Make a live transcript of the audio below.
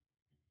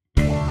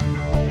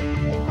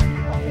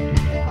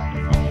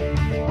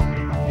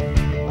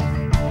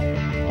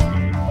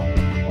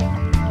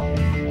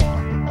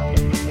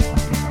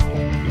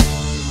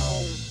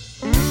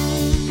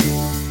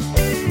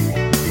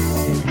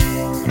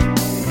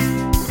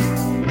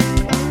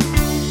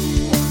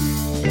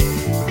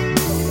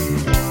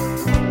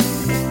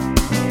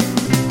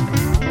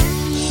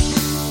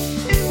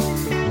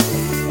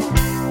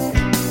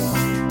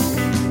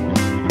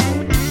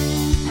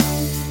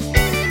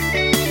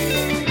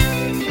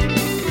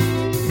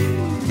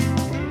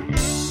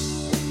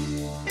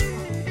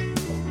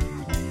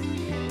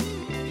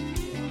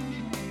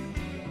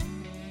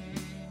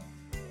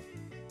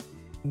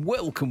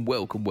Welcome,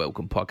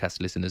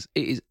 podcast listeners.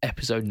 It is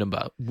episode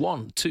number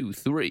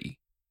 123.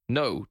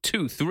 No,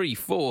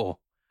 234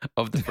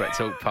 of the Fret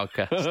Talk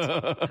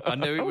podcast. I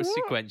knew it was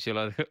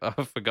sequential.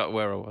 I forgot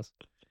where I was.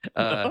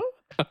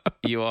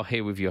 You are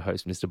here with your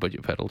host, Mr.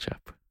 Budget Pedal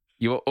Chap.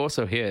 You are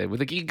also here with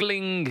a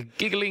giggling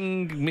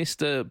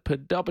Mr.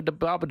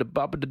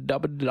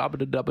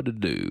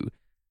 Padabadababadababadabadabadabadabadoo.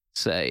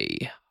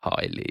 Say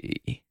hi,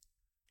 Lee.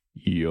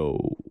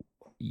 Yo.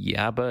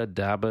 Yabba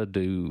dabba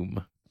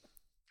doom.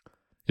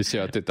 You see,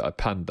 I did that. I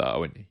panned that. I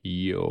went,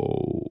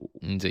 yo.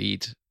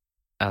 Indeed.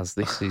 As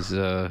this is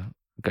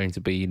going to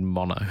be in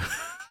mono.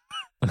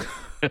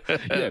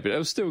 Yeah, but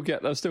I'll still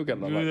get like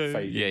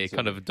fade. Yeah,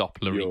 kind of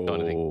Doppler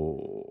kind of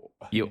thing.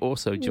 You're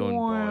also joined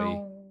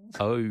by,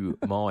 oh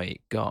my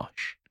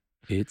gosh,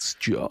 it's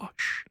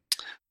Josh.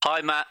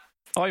 Hi, Matt.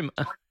 Hi,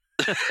 Matt.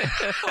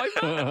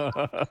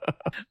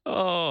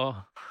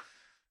 Oh,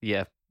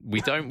 yeah.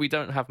 We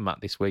don't have Matt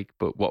this week,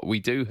 but what we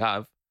do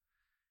have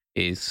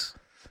is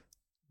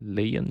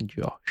Lee and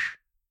Josh.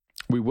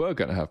 We were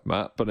going to have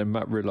Matt, but then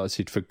Matt realised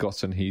he'd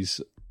forgotten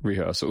his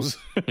rehearsals.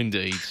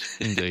 Indeed.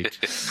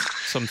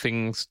 Some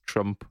things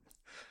trump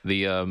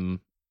the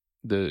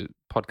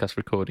podcast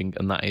recording,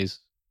 and that is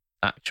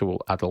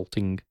actual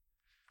adulting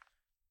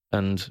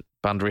and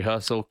band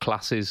rehearsal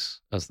classes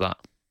as that.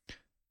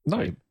 No,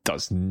 it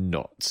does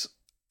not.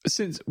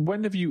 Since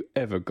when have you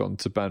ever gone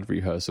to band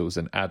rehearsals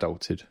and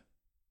adulted?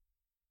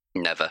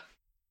 Never.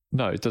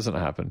 No, it doesn't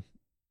happen.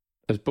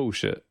 It's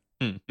bullshit.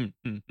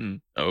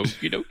 Okie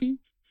dokie.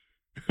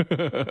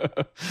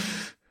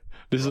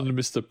 Listen to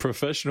Mr.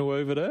 Professional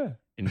over there.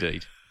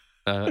 Indeed.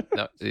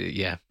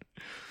 Yeah.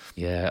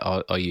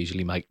 I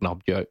usually make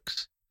knob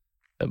jokes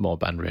at my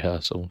band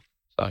rehearsal.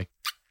 So,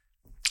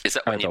 is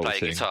that when you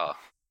play guitar?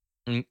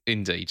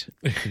 Indeed.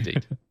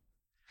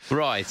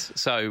 Right.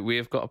 So we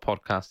have got a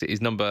podcast. It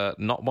is number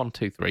not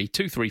 123,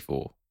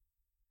 234.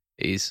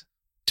 It is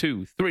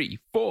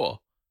 234.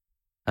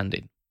 And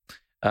in.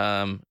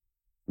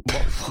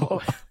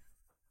 What?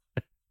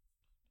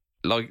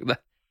 Like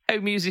how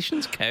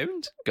musicians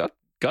count? God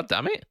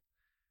damn it!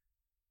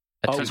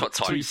 That's what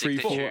time 2, 3,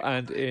 4,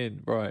 and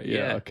in. Right?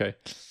 Yeah. Okay.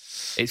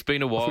 It's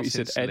been a while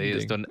since Lee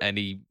has done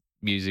any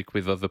music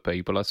with other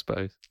people, I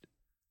suppose.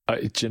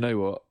 Do you know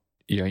what?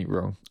 You ain't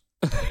wrong.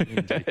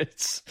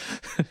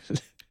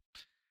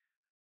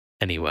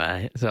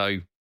 Anyway, so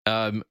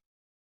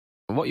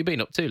what you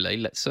been up to, Lee?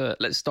 Let's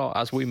start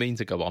as we mean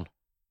to go on.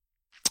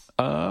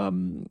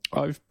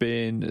 I've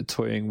been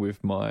toying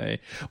with my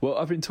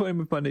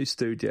new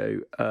studio,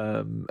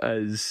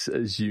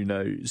 as you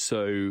know.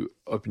 So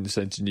I've been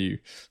sending you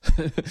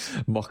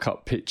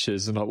mock-up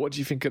pictures and like, what do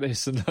you think of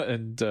this?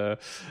 And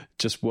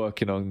just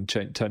working on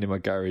turning my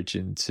garage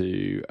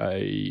into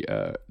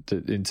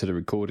into the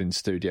recording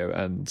studio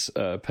and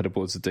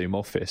Pedalboards of Doom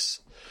office.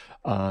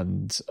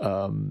 And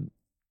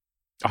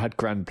I had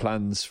grand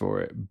plans for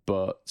it,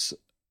 but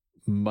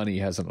money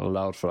hasn't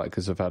allowed for that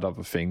because I've had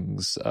other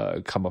things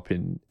come up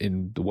in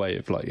the way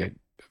of like a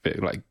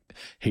bit like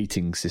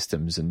heating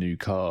systems and new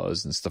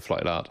cars and stuff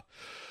like that.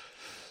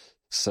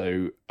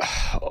 So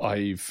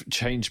I've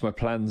changed my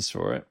plans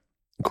for it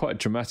quite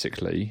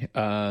dramatically,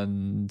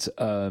 and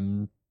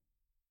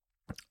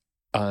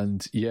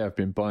yeah, I've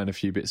been buying a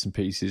few bits and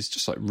pieces,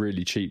 just like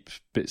really cheap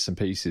bits and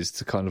pieces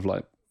to kind of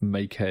like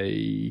make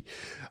an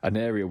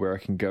area where I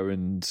can go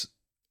and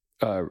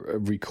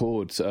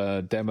record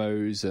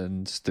demos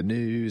and the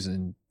news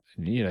and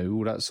you know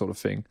all that sort of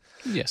thing.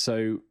 Yeah.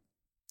 So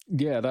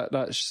yeah,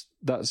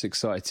 that's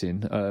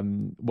exciting.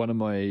 One of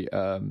my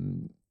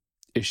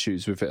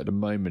issues with it at the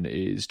moment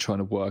is trying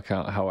to work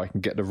out how I can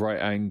get the right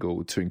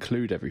angle to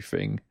include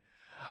everything,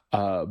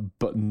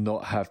 but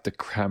not have the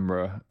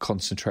camera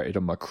concentrated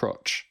on my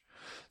crotch.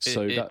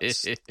 So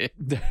that's yeah.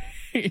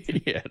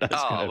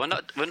 That's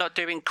we're not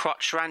doing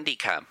crotch Randy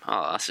cam.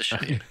 Oh, that's a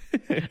shame.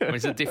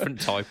 It's a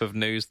different type of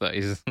news, that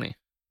is, isn't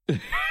it?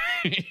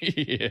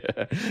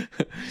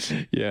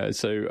 Yeah.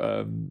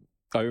 So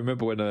I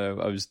remember when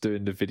I was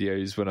doing the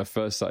videos when I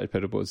first started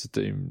Pedalboards of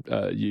Doom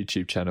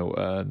YouTube channel,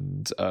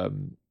 and I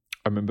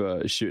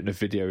remember shooting a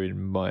video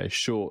in my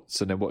shorts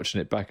and then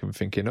watching it back and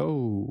thinking,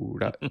 oh,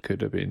 that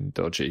could have been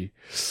dodgy.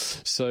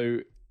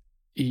 So.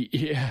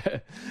 Yeah,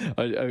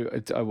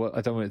 I don't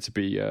want it to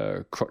be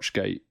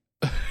Crotchgate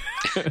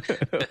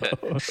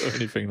or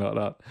anything like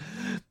that.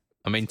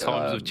 I mean,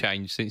 times have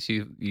changed since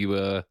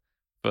you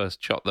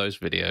first shot those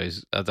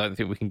videos. I don't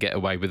think we can get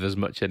away with as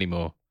much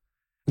anymore.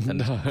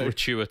 And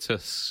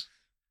gratuitous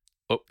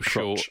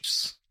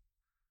shots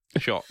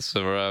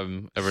are a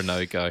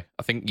no-go.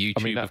 I think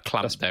YouTube have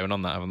clamped down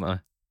on that, haven't they?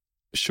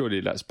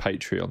 Surely that's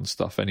Patreon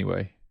stuff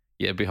anyway.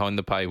 Yeah, behind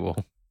the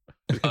paywall.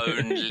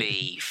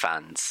 Only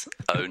fans.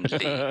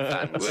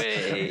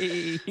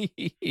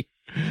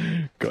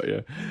 Got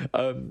you.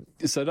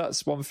 So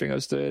that's one thing I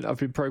was doing. I've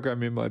been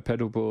programming my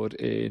pedal board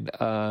in,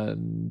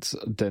 and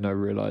then I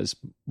realised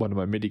one of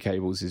my MIDI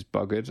cables is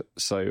buggered,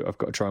 so I've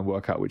got to try and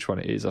work out which one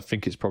it is. I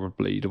think it's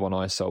probably the one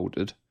I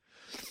soldered.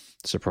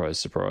 Surprise,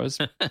 surprise.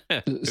 Who'd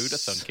have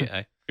thunk it,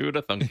 eh? Who'd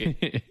have thunk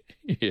it?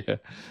 Yeah.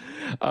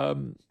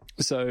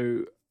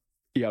 So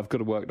yeah, I've got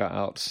to work that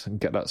out and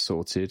get that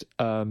sorted.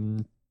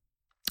 And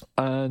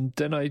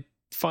then I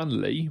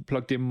finally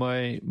plugged in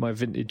my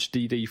vintage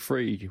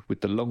DD3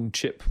 with the long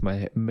chip,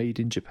 my made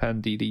in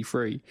Japan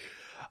DD3,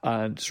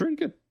 and it's really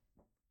good,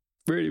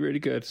 really, really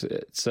good.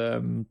 It's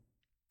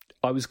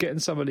I was getting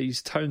some of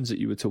these tones that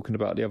you were talking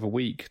about the other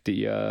week,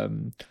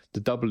 the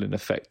doubling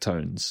effect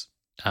tones.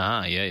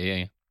 Yeah,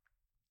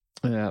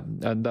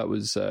 and that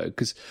was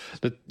because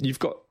you've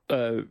got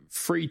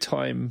free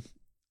time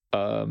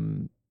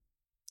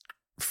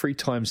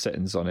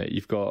settings on it.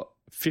 You've got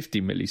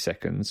 50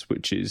 milliseconds,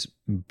 which is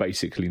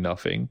basically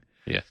nothing.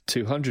 Yeah.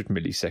 200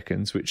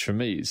 milliseconds, which for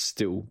me is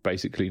still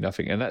basically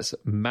nothing. And that's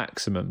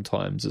maximum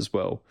times as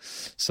well.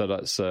 So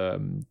that's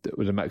the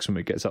maximum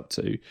it gets up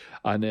to.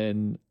 And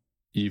then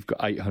you've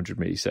got 800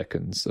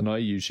 milliseconds. And I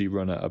usually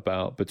run at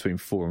about between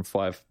 400 and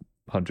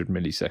 500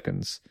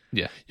 milliseconds.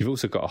 Yeah. You've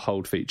also got a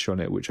hold feature on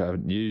it, which I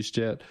haven't used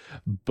yet.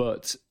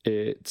 But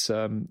it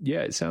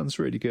sounds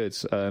really good.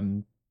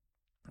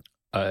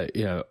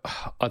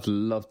 I'd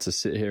love to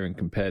sit here and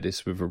compare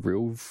this with a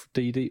real with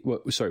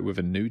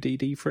a new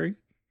DD3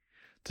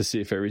 to see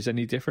if there is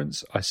any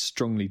difference. I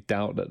strongly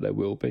doubt that there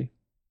will be,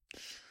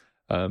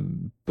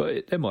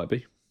 but there might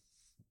be.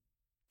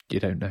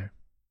 You don't know.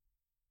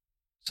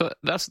 So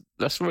that's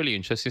really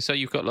interesting. So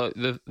you've got like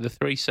the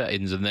three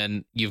settings, and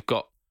then you've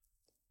got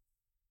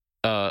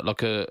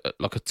like a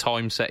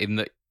time setting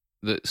that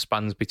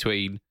spans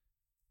between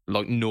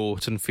like 0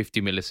 and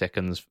 50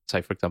 milliseconds,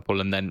 say, for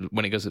example, and then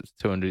when it goes up to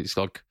 200, it's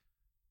like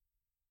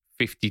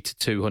 50 to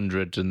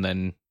 200, and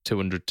then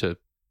 200 to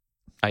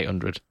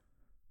 800.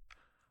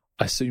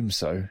 I assume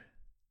so.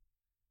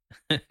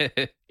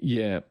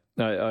 Yeah,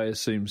 I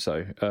assume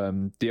so.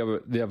 The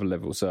other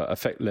levels are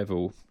effect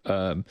level,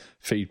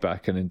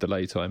 feedback, and then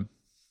delay time.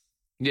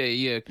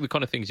 Yeah, the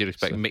kind of things you'd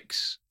expect: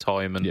 mix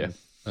time and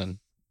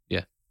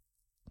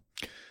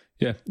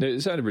Yeah,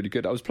 it sounded really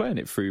good. I was playing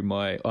it through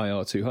my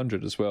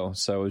IR200 as well,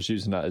 so I was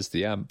using that as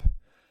the amp.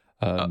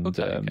 And,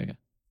 okay.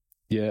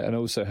 Yeah, and I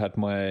also had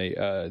my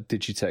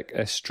Digitech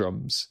S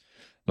drums,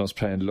 and I was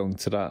playing along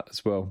to that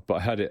as well. But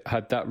I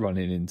had that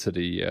running into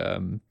the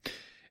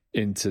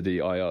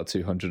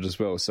IR200 as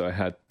well, so I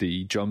had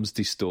the drums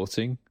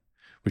distorting,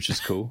 which is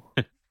cool.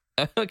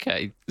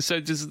 Okay, so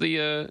does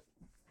the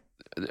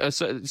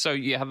so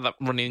you have that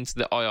running into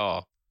the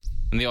IR,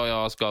 and the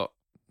IR's got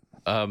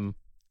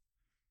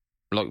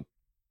like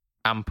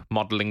amp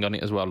modeling on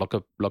it as well, like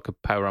a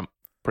power amp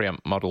preamp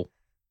model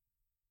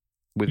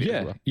with it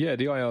as well. Yeah,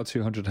 the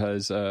IR200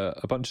 has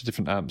a bunch of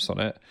different amps on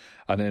it,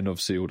 and then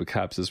obviously all the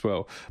cabs as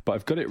well. But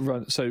I've got it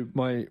run. So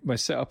my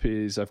setup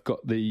is I've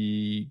got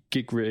the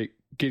Gig Rig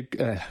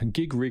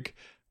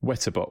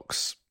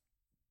Wetterbox.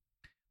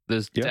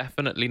 There's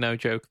definitely no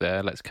joke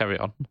there. Let's carry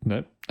on.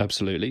 No,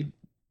 absolutely.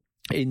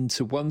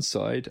 Into one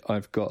side,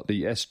 I've got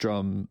the S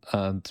drum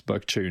and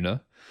Bug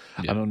Tuner.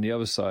 Yeah. And on the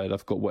other side,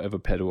 I've got whatever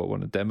pedal I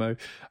want to demo.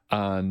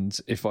 And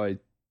if I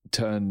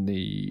turn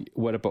the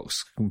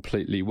Wetterbox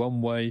completely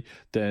one way,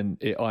 then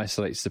it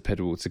isolates the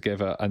pedal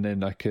altogether, and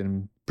then I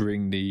can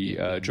bring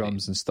the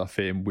drums and stuff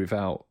in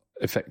without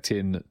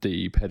affecting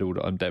the pedal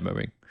that I'm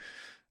demoing.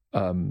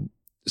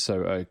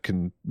 So I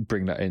can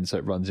bring that in so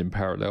it runs in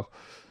parallel.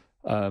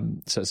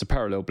 So it's a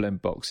parallel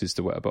blend box is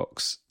the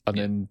Wetterbox. And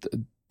then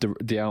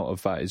the out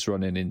of that is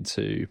running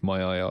into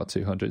my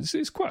IR200.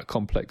 It's quite a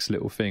complex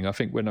little thing. I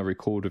think when I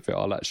record with it,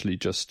 I'll actually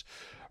just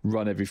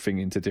run everything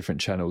into different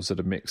channels of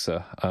the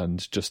mixer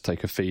and just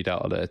take a feed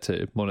out of there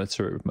to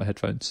monitor it with my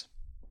headphones.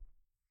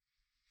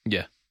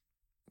 Yeah.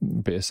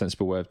 Be a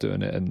sensible way of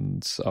doing it,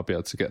 and I'll be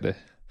able to get the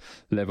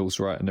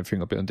levels right and everything.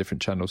 I'll be on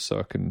different channels so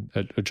I can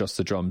adjust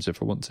the drums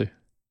if I want to.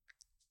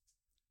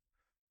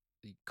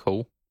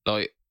 Cool.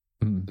 Like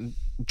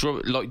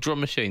drum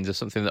machines are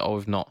something that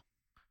I've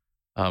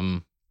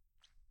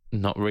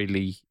not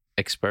really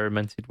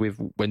experimented with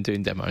when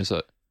doing demos.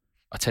 I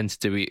tend to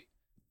do it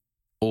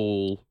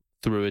all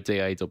through a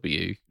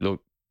DAW,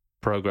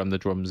 program the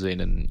drums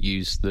in and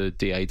use the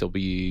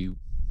DAW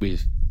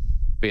with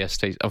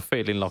VSTs. I'm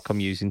feeling like I'm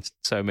using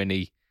so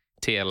many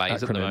TLAs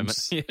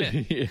acronyms at the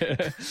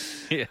moment.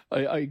 Yeah.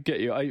 I get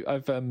you.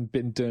 I've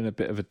been doing a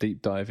bit of a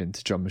deep dive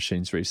into drum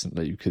machines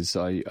recently because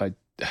I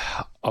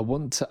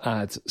want to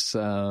add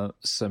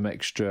some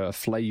extra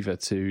flavour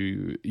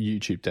to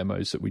YouTube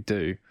demos that we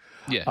do.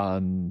 Yeah.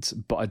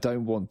 But I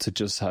don't want to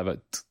just have a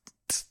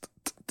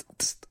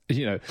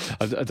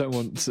I don't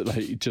want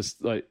to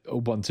just a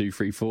 1, 2,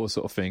 3, 4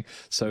 sort of thing.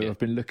 So I've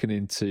been looking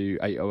into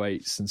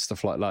 808s and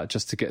stuff like that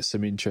just to get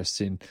some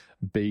interesting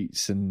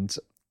beats. And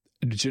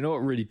do you know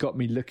what really got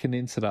me looking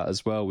into that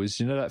as well was,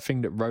 that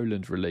thing that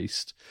Roland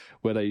released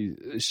where they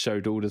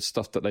showed all the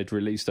stuff that they'd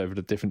released over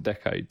the different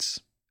decades?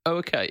 Oh,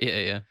 okay.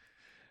 Yeah.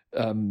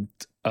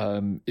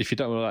 If you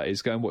don't know what that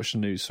is, go and watch the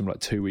news from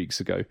 2 weeks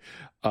ago.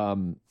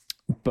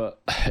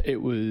 But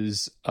it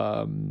was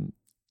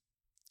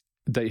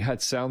they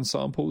had sound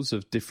samples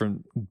of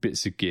different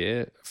bits of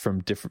gear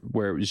from different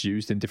where it was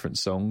used in different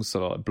songs,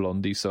 so like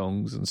Blondie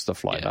songs and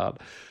stuff like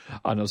that.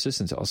 And I was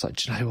listening to it, I was like,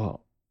 do you know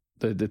what?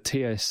 the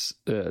TS,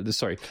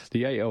 the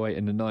 808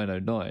 and the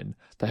 909,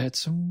 they had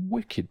some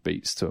wicked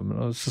beats to them,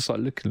 and I was just like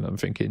looking at them,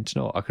 thinking, do you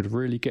know what? I could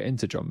really get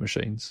into drum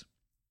machines.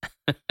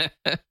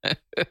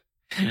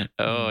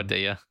 Oh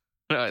dear,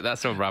 right,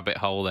 that's a rabbit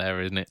hole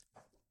there, isn't it?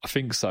 I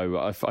think so.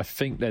 I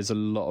think there's a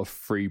lot of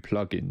free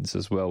plugins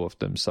as well of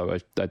them, so I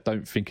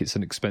don't think it's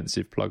an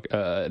expensive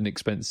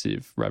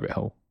rabbit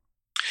hole.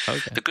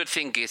 Okay. The good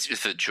thing is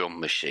with the drum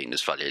machine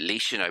as well, at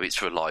least you know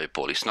it's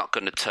reliable. It's not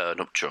going to turn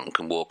up drunk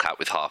and walk out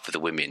with half of the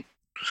women.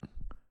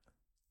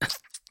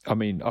 I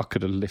mean, I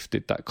could have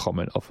lifted that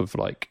comment off of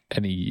like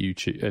any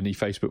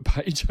Facebook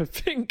page, I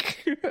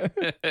think.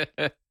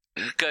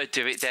 Go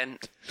do it then.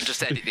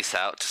 Just edit this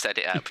out. Just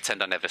edit out.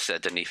 Pretend I never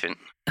said anything.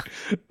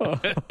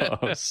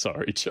 Oh,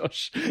 sorry,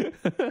 Josh.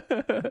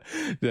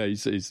 No,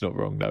 he's not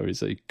wrong though, is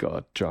he?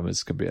 God,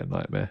 drummers can be a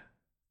nightmare.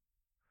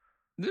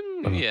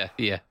 Yeah.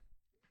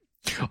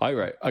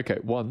 Okay,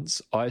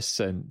 once I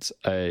sent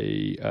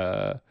we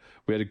had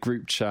a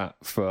group chat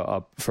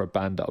for a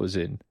band that I was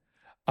in,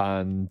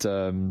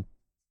 and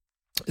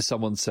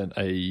someone sent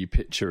a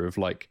picture of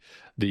like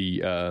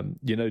the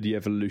the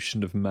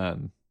evolution of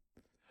man,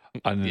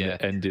 and then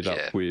it ended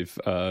up with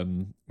a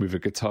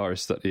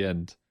guitarist at the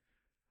end,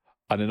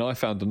 and then I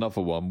found another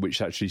one which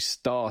actually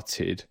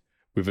started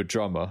with a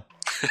drummer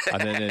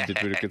and then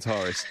ended with a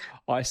guitarist.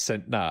 I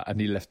sent that, and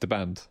he left the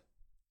band.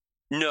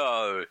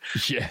 No.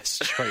 Yeah,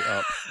 straight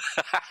up.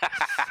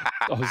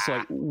 I was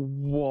like,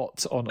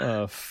 what on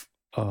earth?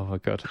 Oh, my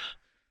God.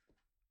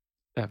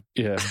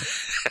 Yeah.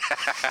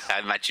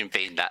 I imagine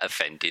being that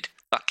offended.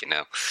 Fucking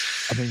hell.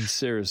 I mean,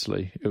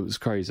 seriously, it was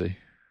crazy.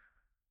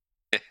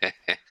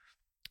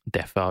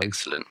 Defo.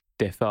 Excellent.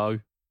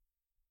 Defo.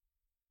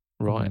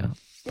 Right. I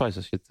suppose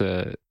I should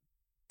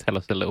tell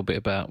us a little bit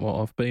about what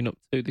I've been up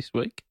to this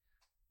week,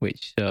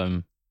 which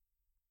I've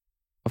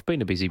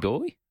been a busy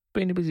boy.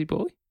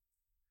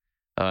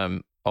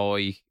 I'd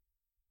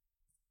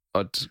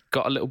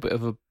got a little bit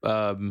of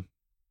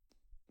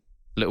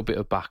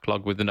a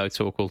backlog with the No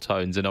Talk All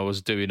Tones, and I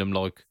was doing them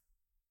like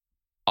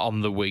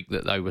on the week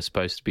that they were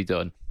supposed to be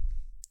done.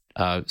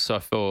 So I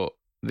thought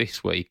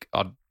this week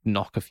I'd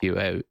knock a few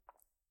out.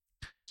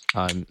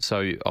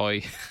 So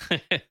I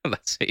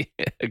let's see.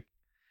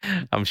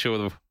 I'm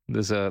sure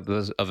there's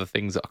other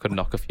things that I could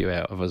knock a few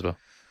out of as well.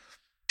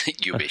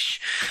 You wish.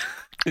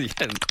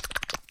 Yeah,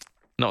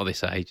 not at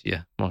this age.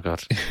 Yeah, my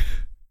God.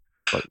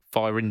 Like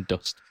fire and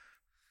dust.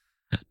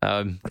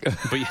 But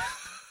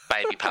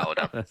baby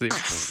powder.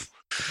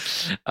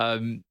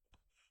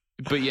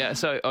 But yeah,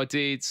 so I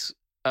did.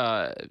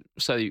 So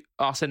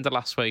Arsender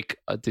last week,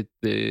 I did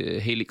the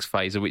Helix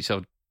Phaser, which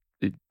I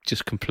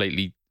just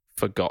completely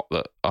forgot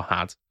that I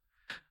had.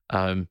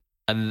 And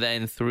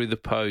then through the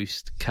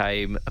post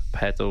came a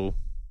pedal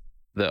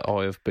that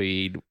I have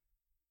been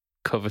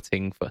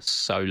coveting for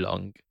so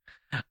long.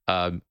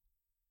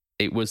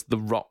 It was the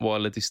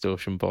Rottweiler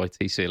Distortion by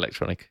TC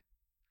Electronic.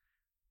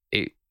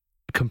 It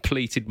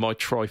completed my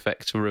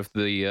trifecta of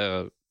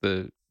the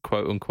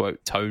quote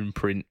unquote tone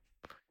print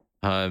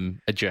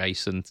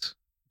adjacent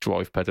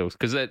drive pedals,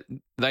 because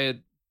they are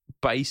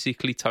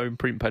basically tone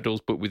print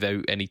pedals but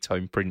without any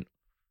tone print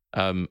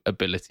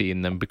ability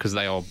in them, because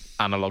they are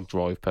analog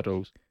drive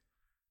pedals.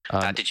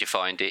 How did you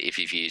find it if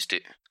you've used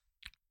it?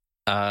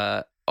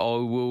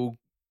 I'll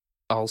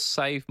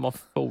save my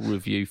full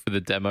review for the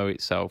demo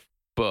itself,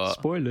 but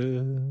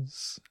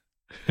spoilers.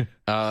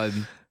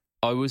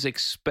 I was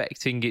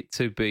expecting it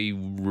to be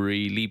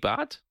really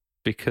bad,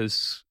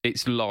 because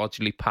it's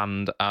largely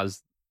panned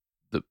as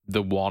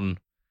the one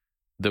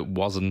that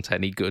wasn't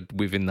any good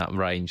within that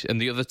range, and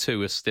the other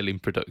two are still in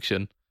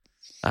production.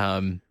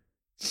 But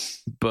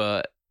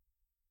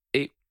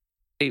it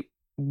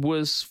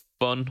was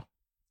fun.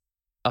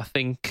 I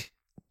think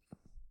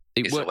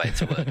it's a way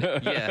to work.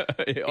 Yeah,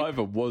 it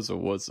either was or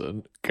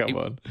wasn't. Come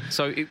on.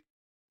 So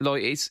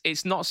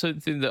it's not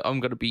something that I'm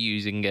going to be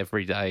using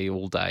every day,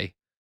 all day.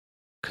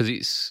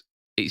 Because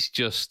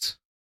it's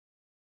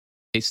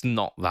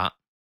not that,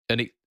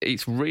 and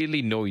it's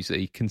really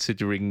noisy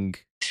considering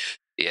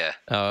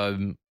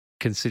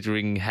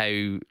considering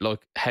how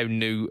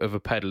new of a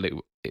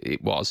pedal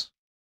it was.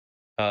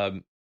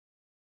 So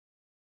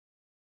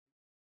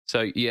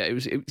yeah,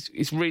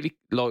 it's really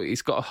like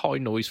it's got a high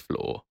noise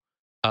floor,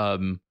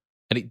 and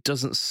it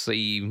doesn't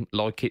seem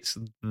like it's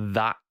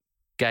that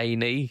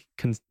gainy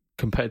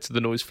compared to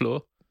the noise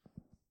floor.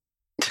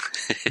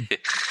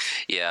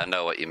 Yeah, I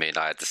know what you mean.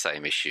 I had the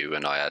same issue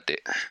when I had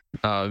it.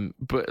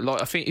 But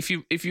like, I think if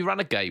you ran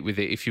a gate with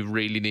it, if you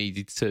really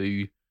needed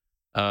to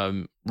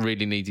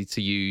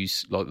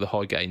use like the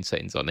high gain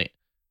settings on it,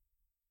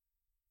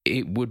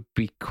 it would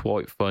be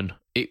quite fun.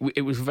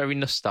 It was very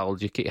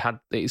nostalgic.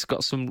 It's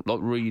got some like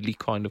really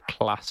kind of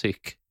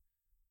classic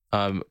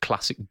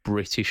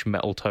British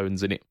metal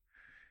tones in it.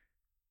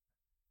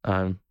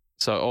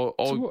 So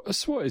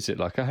what is it,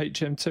 like a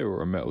HM2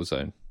 or a Metal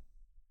Zone?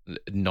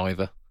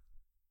 Neither.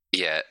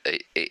 Yeah,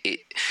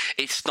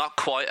 it's not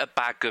quite a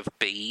bag of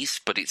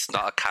bees, but it's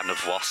not a can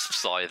of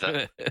wasps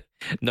either.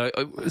 No,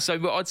 so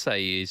what I'd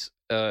say is,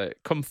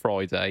 come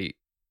Friday,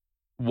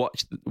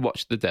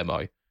 watch the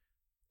demo,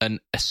 and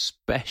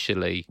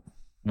especially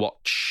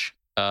watch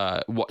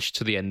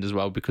to the end as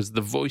well, because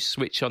the voice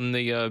switch on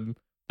the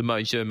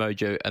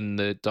Mojo and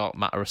the Dark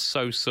Matter are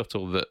so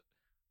subtle that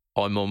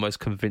I'm almost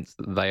convinced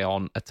that they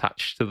aren't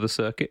attached to the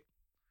circuit.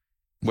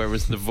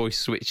 Whereas the voice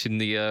switch in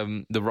the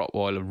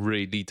Rottweiler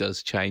really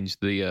does change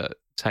the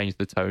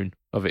tone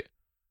of it.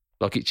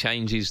 Like, it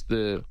changes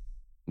the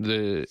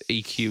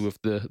EQ of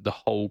the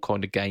whole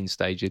kind of gain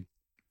staging.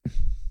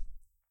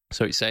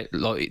 So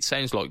it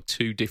sounds like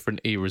two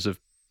different eras of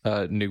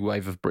new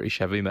wave of British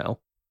heavy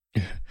metal.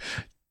 Do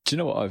you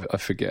know what I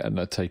forget and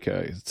I take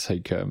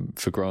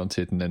for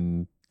granted, and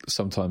then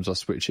sometimes I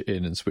switch it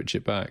in and switch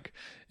it back,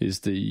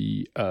 is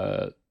the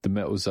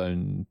Metal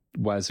Zone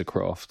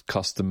Wazercraft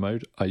custom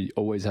mode. I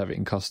always have it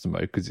in custom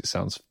mode because it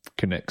sounds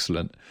fucking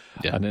excellent.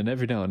 Yeah. And then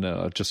every now and then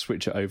I just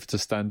switch it over to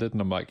standard,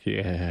 and I'm like,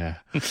 yeah.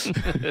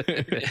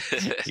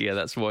 Yeah,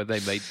 that's why they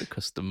made the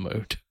custom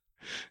mode.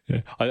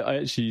 Yeah. I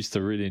actually used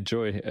to really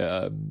enjoy it,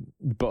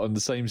 but on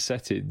the same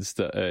settings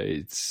that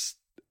it's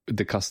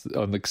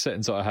on the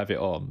settings that I have it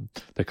on,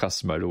 the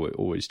custom mode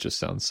always just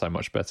sounds so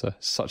much better.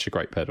 Such a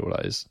great pedal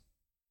that is.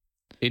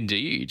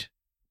 Indeed.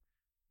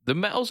 The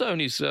Metal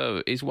Zone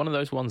is one of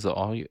those ones that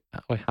I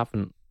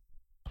haven't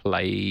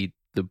played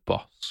the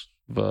Boss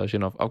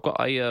version of. I've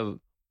got a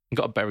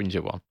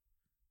Behringer one,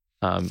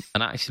 and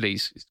actually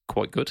it's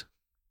quite good,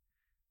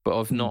 but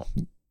I've not.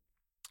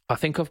 I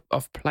think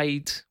I've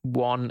played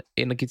one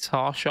in a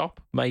guitar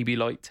shop maybe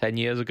like 10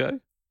 years ago,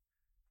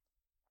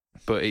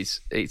 but it's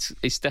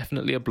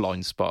definitely a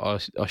blind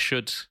spot. I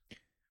should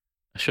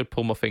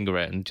pull my finger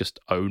out and just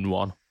own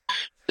one.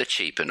 They're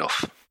cheap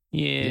enough.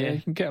 Yeah,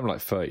 you can get them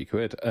like 30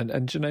 quid.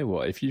 And do you know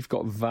what? If you've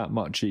got that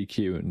much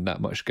EQ and that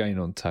much gain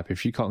on tap,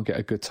 if you can't get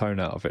a good tone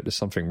out of it, there's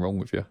something wrong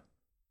with you.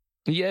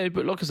 Yeah,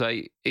 but like I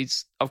say,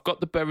 I've got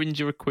the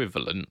Behringer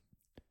equivalent,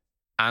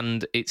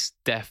 and it's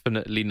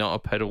definitely not a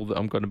pedal that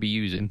I'm going to be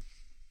using.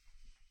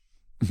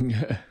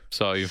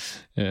 So,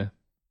 yeah,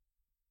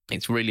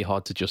 it's really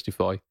hard to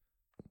justify.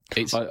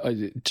 Do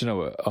you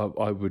know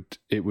what?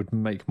 It would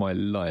make my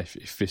life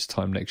if this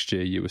time next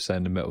year you were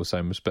saying the Metal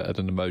Zone was better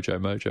than the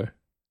Mojo.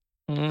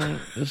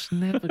 It's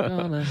never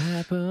gonna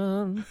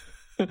happen.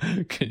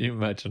 Can you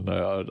imagine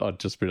though? I'd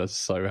just be like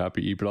so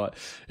happy. You'd be like,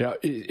 yeah,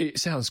 it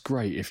sounds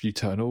great if you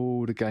turn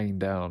all the gain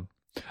down.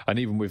 And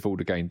even with all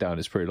the gain down,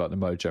 it's pretty like the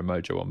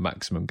Mojo on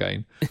maximum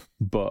gain.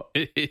 But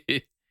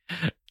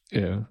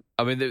yeah,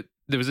 I mean,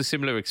 there was a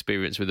similar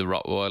experience with the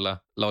Rottweiler.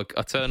 Like,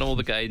 I turn all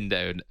the gain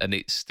down, and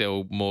it's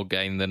still more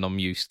gain than I'm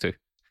used to.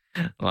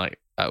 Like,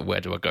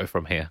 where do I go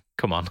from here?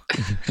 Come on.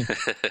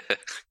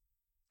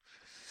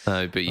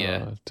 But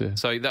yeah,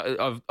 so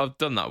that I've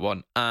done that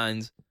one,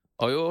 and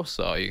I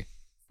also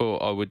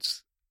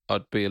thought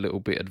I'd be a little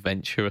bit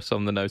adventurous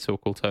on the No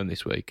Talk All Tone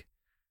this week.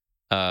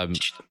 Did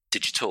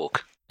you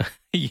talk?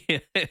 yeah.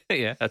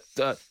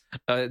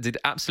 I did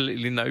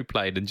absolutely no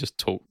playing and just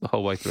talked the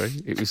whole way through.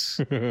 It was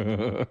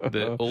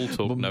the all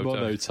talk no tone.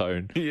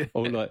 Monotone. Yeah.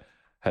 All like,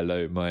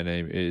 hello, my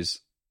name is.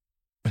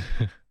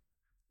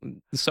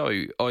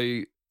 So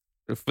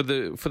for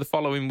the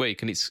following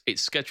week, and it's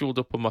scheduled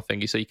up on my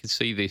thingy, so you can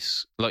see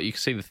this. Like, you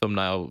can see the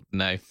thumbnail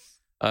now.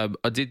 I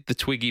did the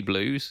Twiggy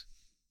Blues,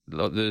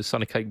 like the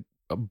Sonic Cake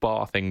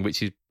bar thing,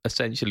 which is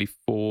essentially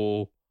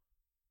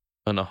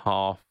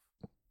 4.5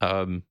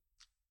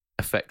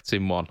 effects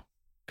in one,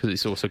 because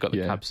it's also got the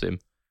cab sim.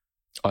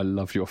 I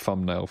love your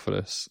thumbnail for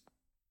this.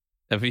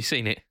 Have you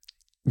seen it?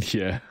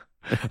 Yeah.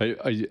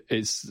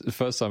 It's the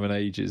first time in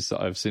ages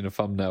that I've seen a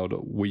thumbnail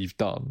that we've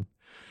done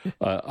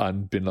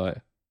and been like,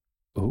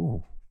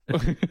 oh,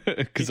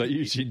 because I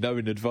usually know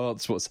in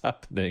advance what's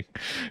happening.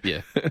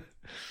 Yeah.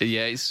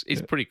 It's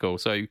pretty cool.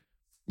 So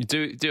you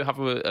do have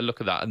a look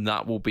at that, and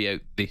that will be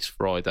out this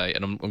Friday,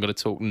 and I'm going to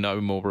talk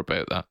no more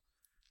about that.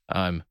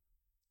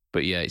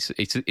 But yeah,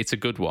 it's a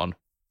good one.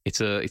 It's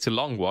a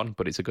long one,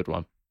 but it's a good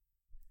one.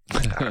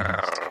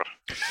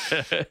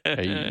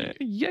 Hey.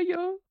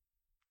 Yeah.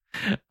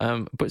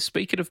 But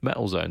speaking of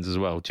Metal Zones as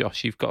well,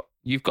 Josh, you've got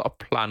a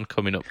plan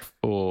coming up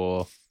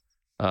for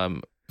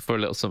a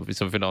little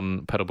something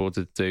on Pedalboards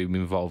of Doom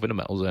involving a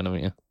Metal Zone,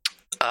 haven't you?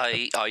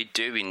 I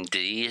do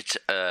indeed.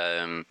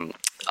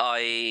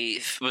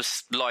 I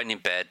was lying in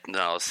bed and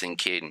I was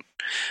thinking,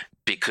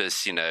 because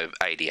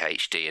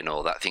ADHD and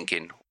all that,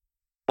 thinking,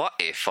 what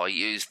if I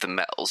used the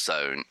Metal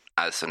Zone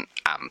as an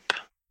amp?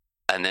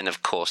 And then,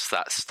 of course,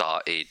 that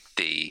started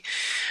the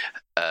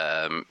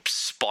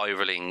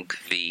spiraling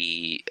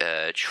the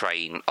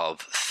train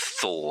of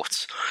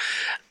thought.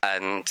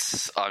 And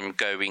I'm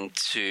going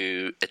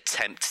to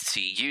attempt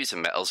to use a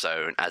Metal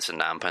Zone as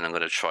an amp, and I'm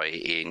going to try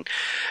it in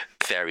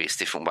various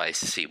different ways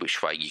to see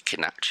which way you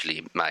can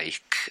actually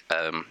make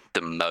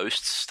the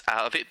most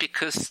out of it.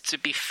 Because, to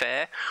be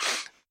fair,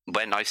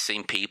 when I've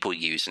seen people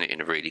using it in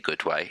a really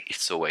good way,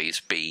 it's always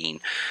been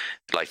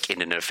like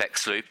in an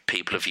effects loop.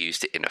 People have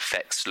used it in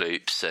effects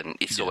loops, and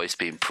it's always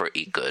been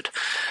pretty good.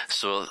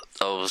 So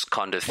I was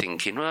kind of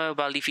thinking,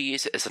 well, if you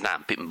use it as an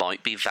amp, it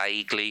might be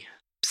vaguely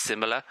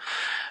similar.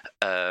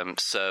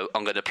 So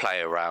I'm going to play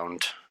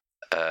around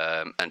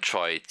and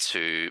tried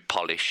to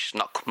polish,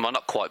 not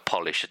quite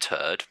polish a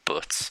turd,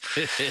 but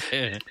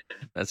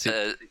that's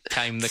it.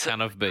 Tame the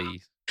can of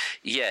bees.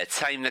 Yeah,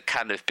 tame the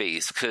can of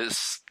bees,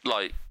 because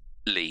like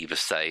Lee was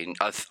saying,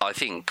 I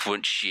think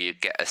once you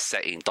get a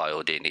setting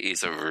dialed in, it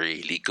is a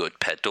really good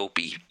pedal,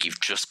 but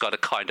you've just got to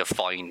kind of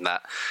find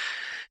that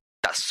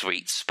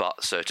sweet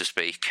spot, so to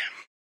speak.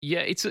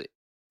 Yeah, it's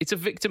a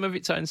victim of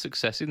its own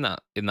success in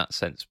that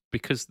sense,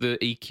 because the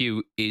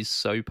EQ is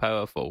so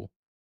powerful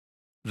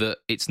that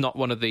it's not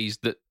one of these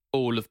that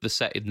all of the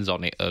settings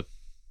on it are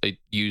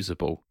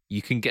usable.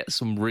 You can get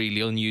some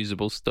really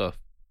unusable stuff,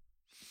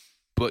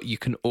 but you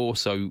can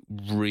also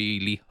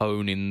really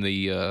hone in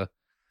the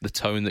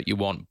tone that you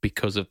want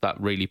because of that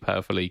really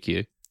powerful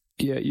EQ.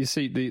 Yeah, you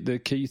see, the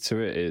key to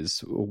it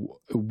is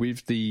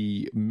with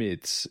the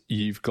mids,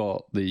 you've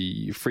got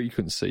the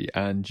frequency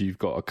and you've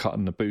got a cut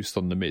and a boost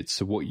on the mids.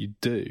 So what you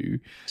do,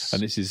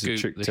 and this is a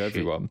trick to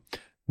everyone.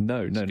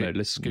 No,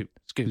 listen,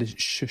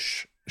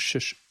 shush.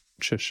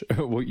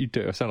 What you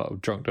do, I sound like I'm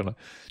drunk, don't I?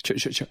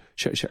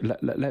 Shush.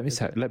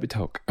 Let me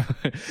talk.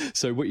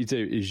 So what you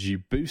do is you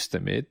boost the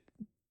mid,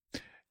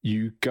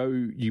 you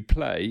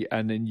play,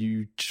 and then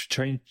you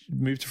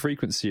move the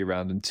frequency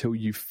around until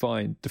you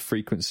find the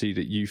frequency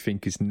that you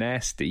think is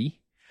nasty,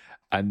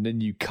 and then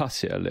you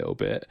cut it a little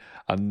bit,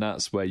 and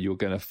that's where you're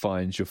going to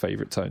find your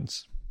favourite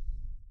tones.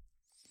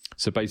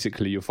 So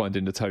basically, you're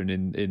finding the tone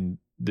in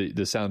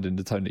the sound in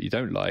the tone that you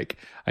don't like,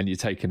 and you're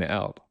taking it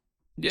out.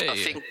 I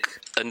think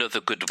another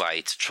good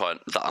way to try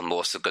that I'm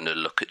also going to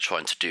look at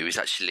trying to do is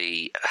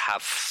actually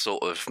have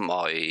sort of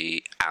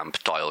my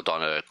amp dialed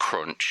on a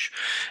crunch,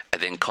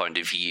 and then kind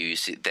of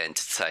use it then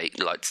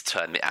to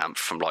turn the amp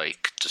from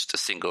like just a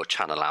single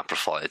channel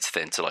amplifier to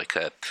then to like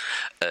a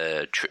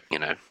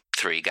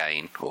 3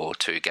 gain or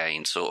 2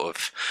 gain sort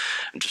of,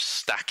 and just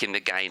stacking the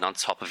gain on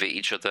top of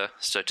each other,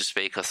 so to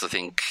speak. Because I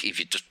think if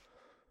you just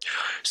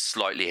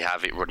slightly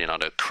have it running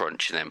on a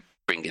crunch and then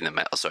bring in the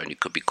Metal Zone, it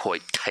could be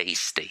quite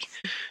tasty,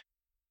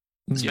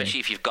 especially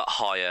if you've got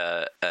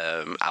higher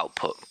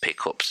output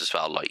pickups as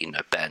well, like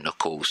bare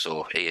knuckles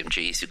or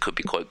EMGs. It could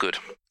be quite good.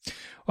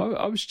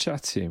 I was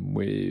chatting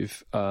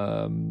with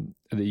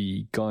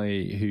the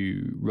guy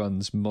who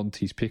runs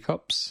Monty's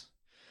Pickups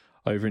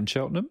over in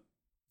Cheltenham,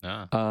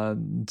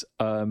 and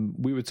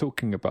we were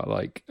talking about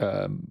like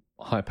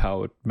high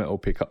powered metal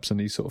pickups and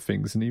these sort of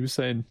things, and he was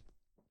saying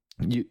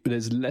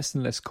there's less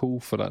and less call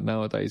for that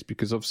nowadays,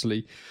 because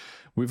obviously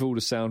with all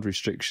the sound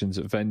restrictions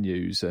at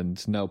venues,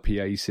 and now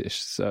PA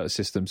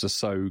systems are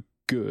so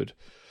good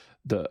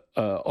that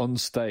on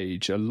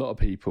stage a lot of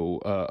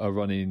people are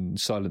running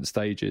silent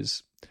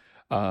stages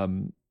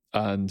and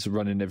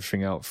running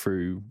everything out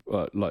through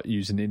like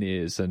using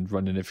in-ears and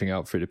running everything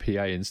out through the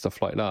PA and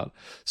stuff like that.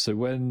 So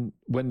when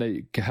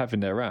they have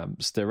in their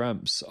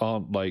amps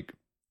aren't like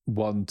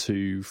 1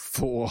 to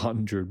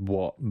 400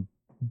 watt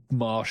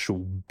Marshall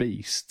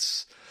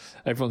beasts.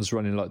 Everyone's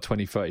running like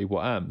 20-30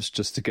 watt amps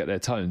just to get their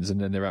tones, and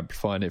then they're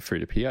amplifying it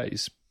through the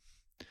PAs.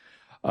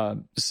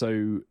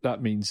 So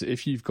that means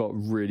if you've got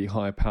really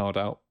high powered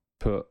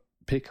output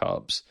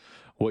pickups,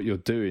 what you're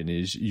doing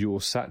is you're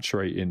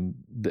taking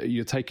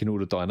all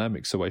the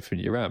dynamics away from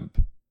your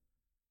amp,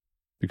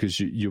 because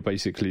you're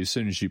basically, as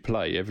soon as you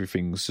play,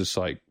 everything's just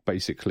like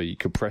basically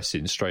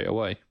compressing straight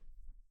away.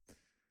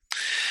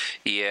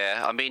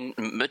 Yeah, I mean,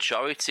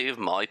 majority of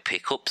my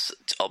pickups,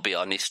 I'll be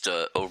honest,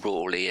 are all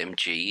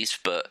EMGs,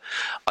 but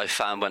I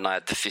found when I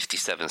had the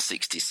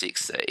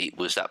 5766 that it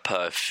was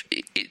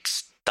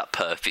it's that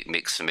perfect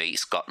mix for me.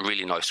 It's got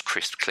really nice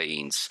crisp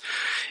cleans.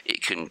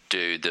 It can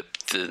do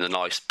the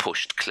nice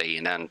pushed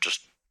clean and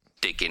just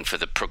dig in for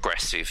the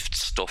progressive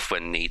stuff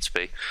when needs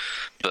be.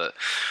 But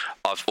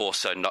I've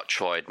also not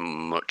tried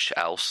much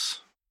else,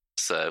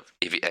 so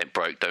if it ain't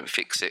broke, don't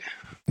fix it.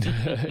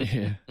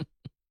 Yeah.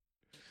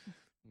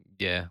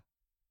 Yeah,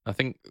 I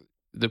think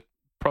the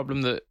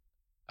problem that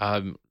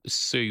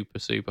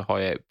super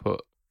high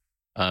output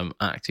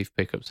active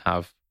pickups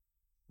have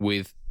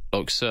with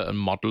like certain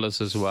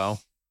modelers as well,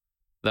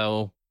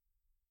 they'll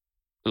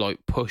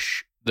like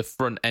push the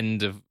front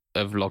end of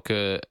like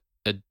a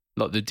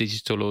like the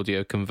digital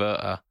audio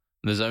converter.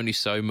 There's only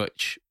so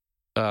much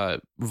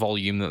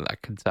volume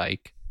that can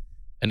take,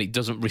 and it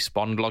doesn't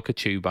respond like a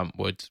tube amp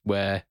would,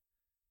 where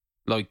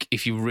like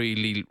if you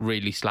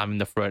really slam in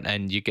the front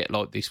end, you get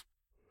like this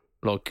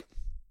like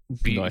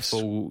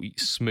beautiful nice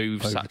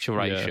smooth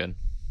saturation.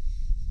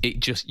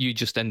 Yeah. You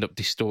just end up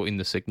distorting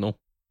the signal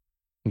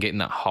and getting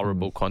that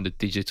horrible kind of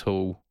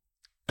digital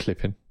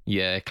clipping.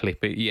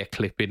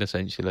 Clipping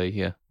essentially.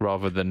 Yeah,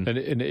 rather than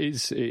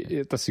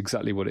that's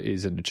exactly what it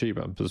is in the tube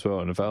amp as well,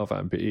 and a valve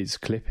amp. It is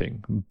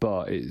clipping,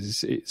 but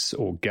it's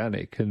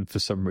organic, and for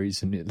some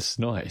reason it's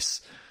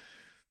nice.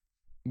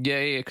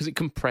 Yeah, because it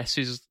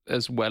compresses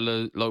as well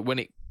as like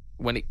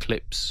when it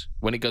clips,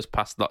 when it goes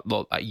past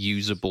that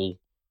usable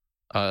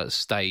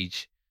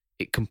stage,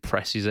 it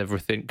compresses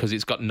everything because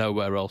it's got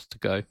nowhere else to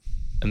go,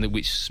 and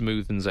which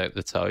smoothens out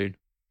the tone.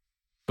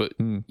 But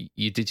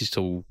your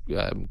digital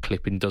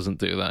clipping doesn't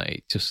do that.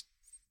 It just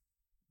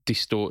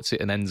distorts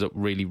it and ends up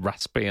really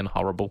raspy and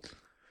horrible.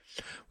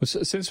 Well,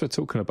 since we're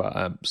talking about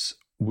amps,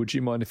 would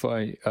you mind if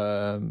I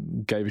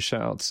gave a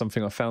shout out to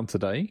something I found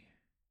today?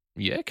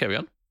 Yeah, carry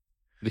on.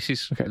 This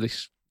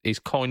is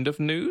kind of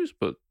news,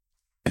 but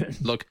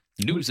like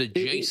news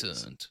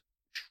adjacent.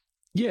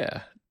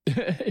 Yeah,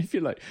 if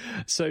you like.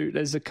 So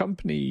there's a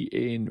company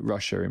in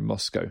Russia, in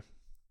Moscow,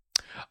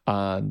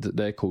 and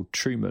they're called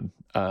Truman,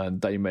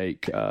 and they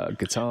make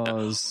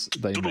guitars.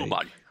 They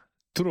make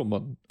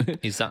Truman.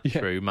 Is that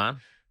true, man?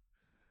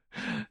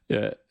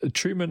 Yeah,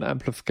 Truman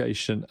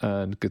amplification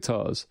and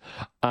guitars,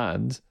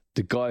 and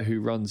the guy who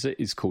runs it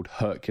is called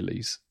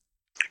Hercules.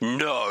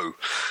 No,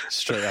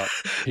 Straight up,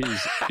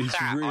 he's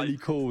really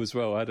cool as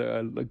well. I had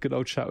a good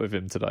old chat with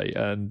him today,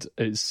 and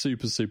it's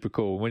super super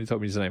cool. When he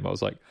told me his name, I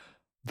was like,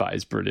 "That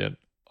is brilliant."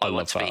 I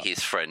want to be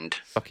his friend.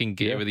 Fucking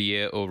gear of the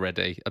year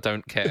already. I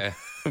don't care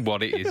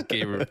what it is.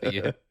 Gear of the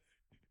year.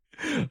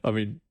 I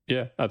mean,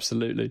 yeah,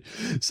 absolutely.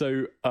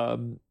 So,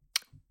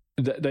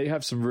 they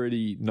have some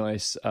really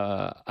nice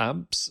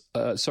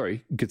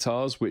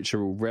guitars, which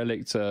are all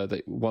relic.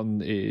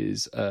 One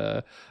is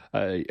a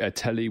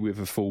telly with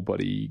a full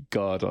body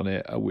guard on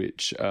it,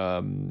 which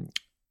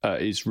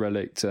is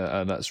relic,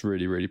 and that's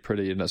really, really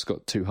pretty. And that's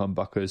got 2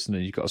 humbuckers, and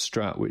then you've got a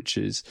Strat, which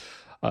is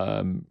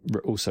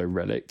also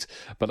relic.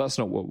 But that's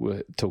not what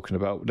we're talking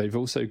about. They've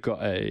also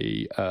got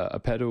a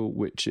pedal,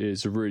 which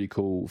is a really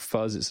cool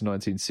fuzz. It's a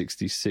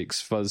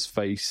 1966 fuzz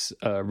face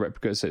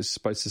replica, so it's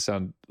supposed to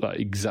sound like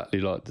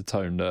exactly like the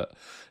tone that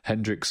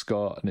Hendrix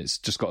got, and it's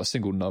just got a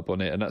single knob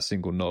on it, and that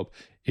single knob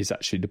is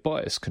actually the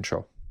bias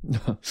control.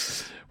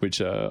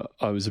 Which I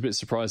was a bit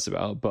surprised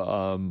about, but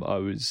I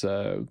was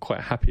quite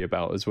happy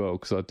about as well,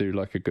 because I do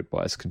like a good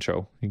bias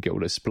control and get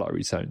all those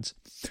spluttery tones.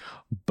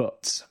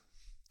 But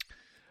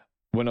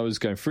when I was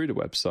going through the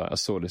website, I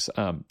saw this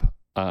amp,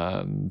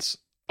 and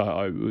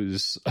I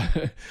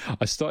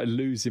started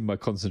losing my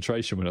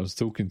concentration when I was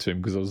talking to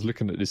him, because I was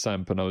looking at this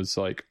amp and I was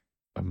like,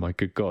 "Oh my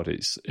good God,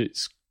 it's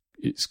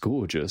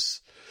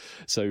gorgeous."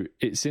 So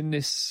it's in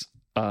this.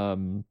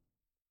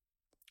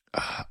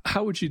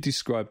 How would you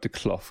describe the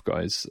cloth,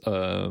 guys?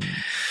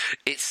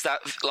 It's that,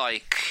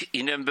 like,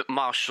 you know,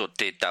 Marshall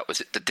did that. Was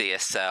it the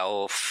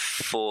DSL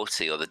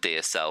 40 or the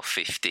DSL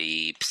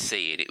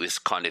 50C? And it was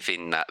kind of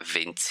in that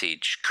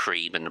vintage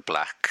cream and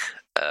black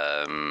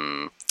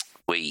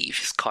weave.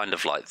 It's kind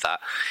of like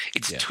that.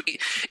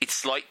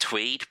 It's like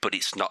tweed, but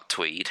it's not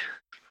tweed.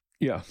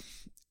 Yeah.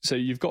 So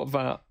you've got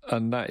that,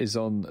 and that is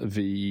on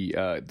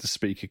the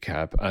speaker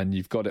cab, and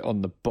you've got it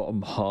on the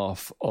bottom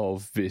half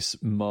of this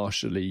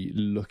Marshall-y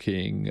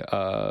looking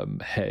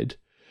head.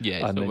 Yeah,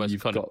 it's and almost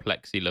kind of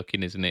plexi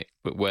looking, isn't it?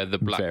 But where the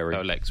black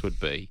Rolex would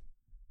be,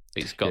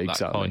 it's got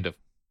that kind of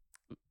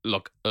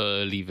like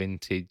early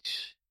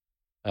vintage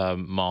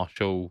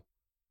Marshall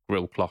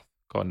grill cloth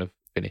kind of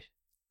finish.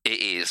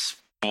 It is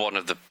one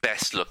of the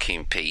best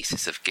looking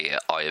pieces of gear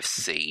I have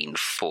seen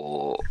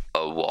for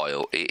a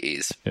while. It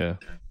is. Yeah.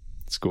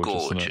 It's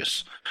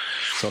gorgeous.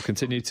 So I'll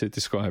continue to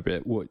describe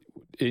it. What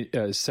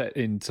set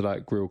into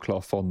that grill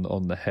cloth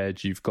on the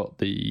head, you've got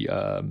the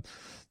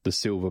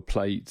silver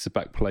plate, the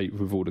back plate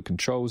with all the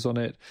controls on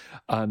it,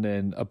 and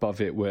then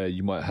above it, where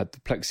you might have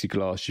the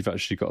plexiglass, you've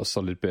actually got a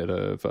solid bit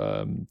of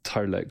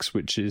Tolex,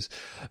 which is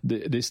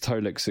this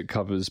Tolex that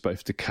covers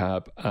both the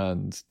cab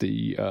and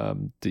the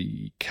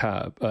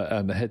cab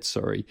and the head.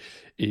 Sorry,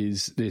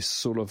 is this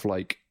sort of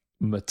like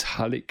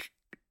metallic.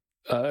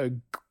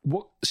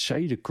 What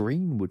shade of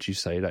green would you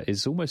say that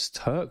is? Almost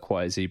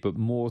turquoisey, but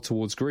more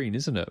towards green,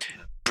 isn't it?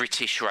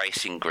 British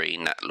racing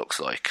green, that looks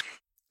like.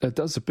 It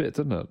does a bit,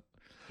 doesn't it?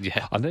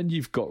 Yeah. And then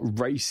you've got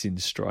racing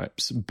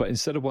stripes, but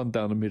instead of one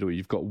down the middle,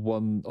 you've got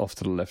one off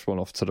to the left, one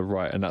off to the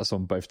right, and that's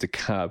on both the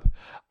cab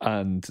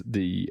and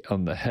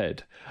on the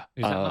head.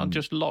 Is that not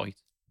just light?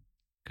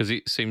 Because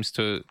it seems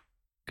to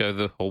go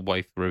the whole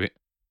way through it.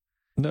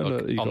 No,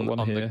 like you got one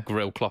on here. The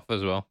grill cloth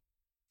as well.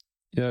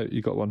 Yeah,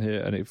 you got one here,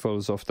 and it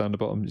follows off down the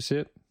bottom. You see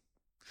it?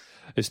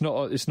 It's not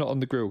on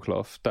the grill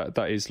cloth.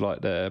 That is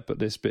light there, but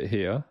this bit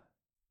here,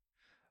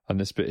 and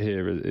this bit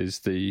here is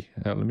the.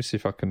 Let me see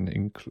if I can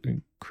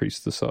increase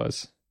the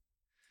size.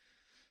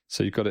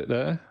 So you've got it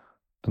there,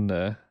 and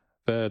there.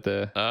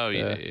 Oh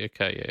yeah, there,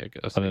 okay,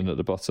 yeah. And then at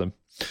the bottom.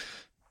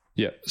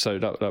 Yeah, so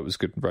that was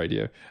good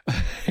radio.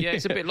 Yeah,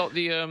 it's a bit like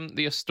the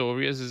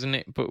Astorias, isn't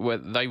it? But where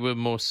they were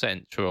more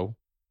central,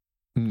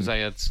 because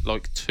they had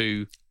like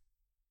two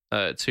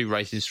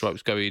racing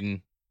stripes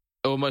going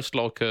almost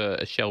like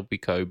a Shelby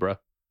Cobra.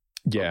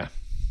 Yeah.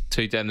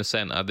 2 down the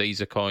centre.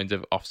 These are kind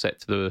of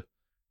offset to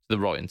the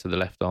right and to the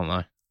left, aren't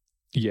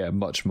they? Yeah,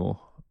 much more,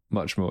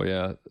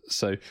 yeah.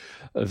 So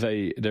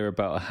they're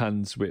about a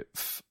hand's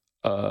width,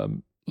 like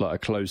a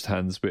closed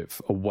hand's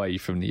width away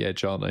from the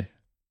edge, aren't they?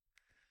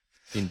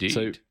 Indeed.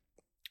 So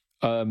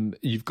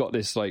you've got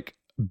this like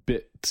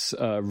bit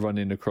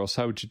running across.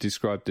 How would you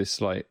describe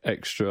this like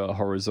extra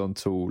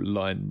horizontal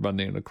line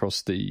running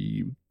across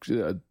the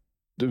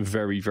the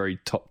very, very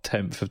top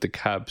 10th of the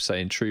cab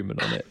saying Truman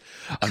on it.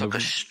 It's like a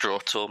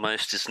strut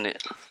almost, isn't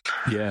it?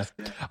 Yeah,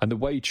 and the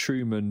way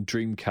Truman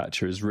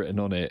Dreamcatcher is written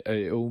on it,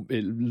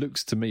 it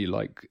looks to me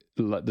like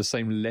the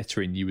same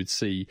lettering you would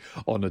see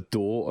on a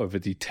door of a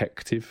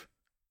detective.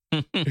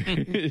 Do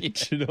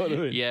you know what I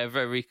mean? Yeah,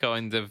 very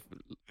kind of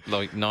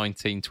like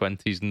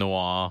 1920s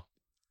noir.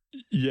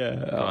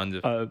 Yeah, kind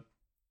of.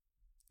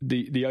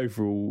 The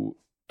overall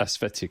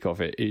aesthetic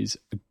of it is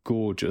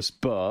gorgeous,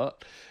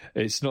 but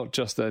it's not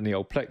just any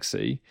old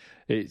plexi.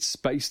 It's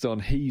based on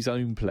his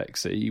own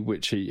plexi,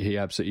 which he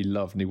absolutely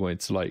loved, and he wanted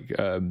to like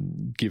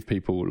give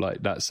people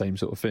like that same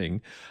sort of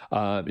thing.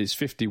 It's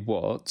 50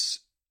 watts.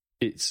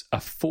 It's a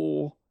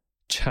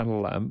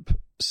 4-channel lamp,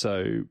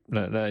 so you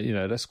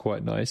know that's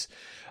quite nice.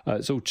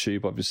 It's all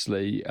tube,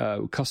 obviously.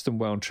 Custom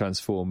wound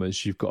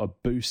transformers. You've got a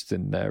boost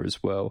in there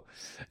as well.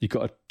 You've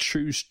got a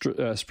true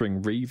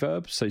spring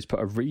reverb, so he's put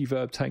a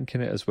reverb tank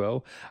in it as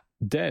well.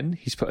 Then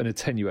he's put an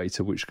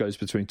attenuator, which goes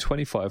between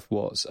 25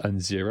 watts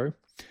and 0.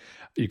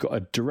 You've got a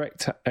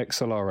direct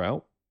XLR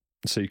out,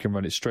 so you can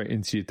run it straight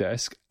into your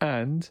desk.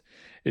 And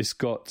it's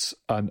got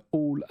an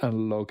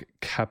all-analog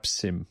cab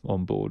sim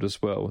on board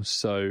as well.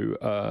 So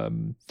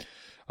I'm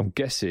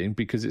guessing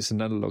because it's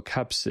an analog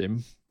cab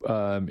sim,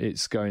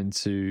 it's going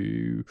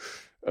to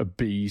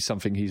be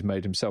something he's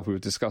made himself. We were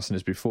discussing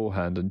this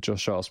beforehand, and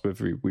Josh asked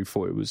whether we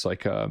thought it was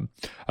like a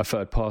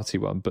third-party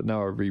one, but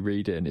now I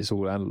reread it and it's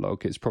all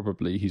analog. It's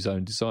probably his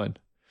own design.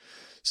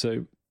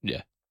 So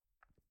yeah,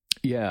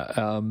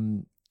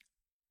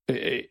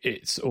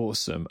 it's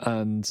awesome.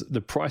 And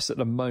the price at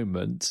the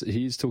moment,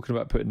 he's talking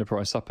about putting the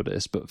price up of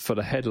this, but for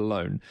the head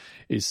alone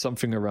is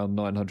something around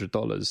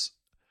 $900.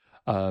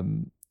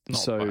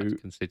 Not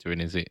bad considering,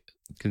 is it?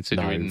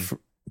 Considering no,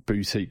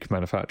 boutique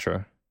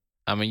manufacturer.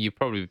 I mean, you'd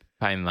probably be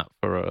paying that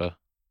for a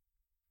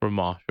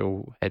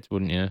Marshall head,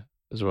 wouldn't you,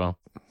 as well?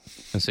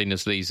 And seeing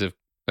as these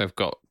have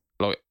got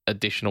like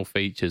additional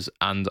features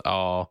and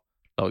are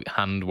like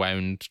hand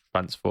wound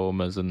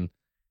transformers and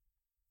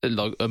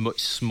like a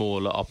much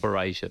smaller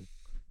operation.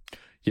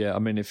 Yeah, I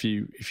mean, if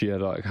you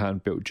had like a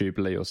hand built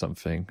Jubilee or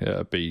something,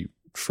 it'd be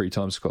 3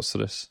 times the cost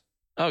of this.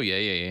 Oh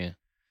yeah.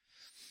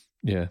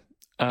 Yeah,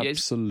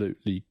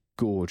 absolutely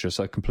gorgeous.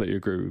 I completely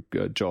agree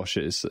with Josh.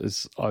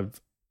 Like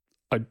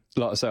I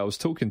say, I was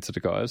talking to the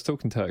guy, I was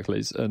talking to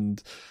Hercules,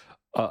 and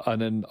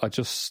then I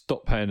just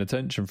stopped paying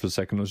attention for a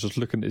second. I was just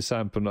looking at his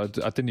amp, and I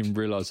didn't even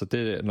realise I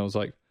did it. And I was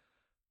like,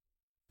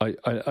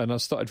 I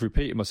started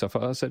repeating myself.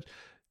 I said,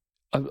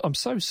 I'm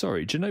so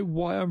sorry. Do you know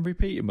why I'm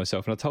repeating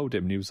myself? And I told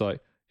him, and he was like,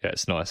 yeah,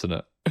 it's nice,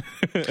 isn't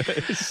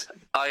it?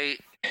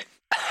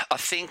 I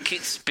think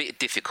it's a bit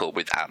difficult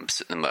with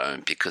amps at the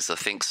moment because I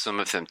think some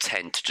of them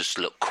tend to just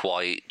look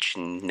quite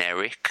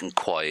generic and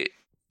quite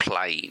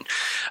plain.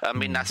 I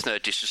mean, that's no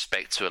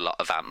disrespect to a lot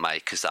of amp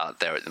makers out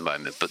there at the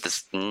moment, but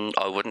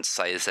I wouldn't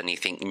say there's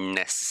anything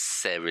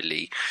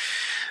necessarily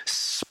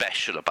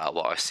special about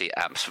what I see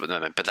at amps at the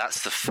moment. But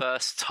that's the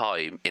first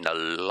time in a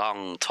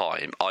long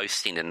time I've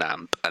seen an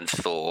amp and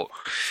thought,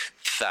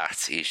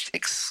 that is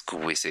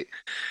exquisite.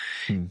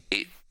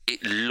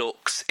 It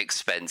looks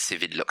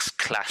expensive. It looks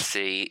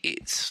classy.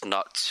 It's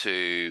not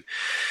too.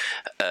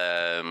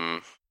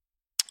 I'm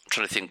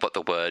trying to think what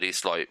the word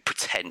is, like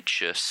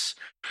pretentious.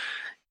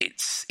 It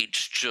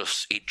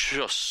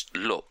just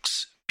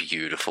looks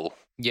beautiful.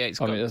 Yeah,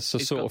 that's the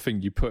sort of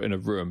thing you put in a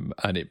room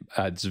and it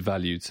adds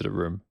value to the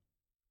room.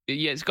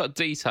 Yeah, it's got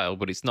detail,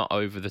 but it's not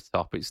over the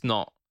top. It's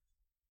not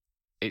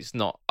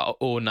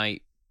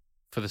ornate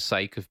for the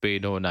sake of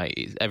being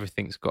ornate.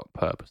 Everything's got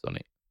purpose on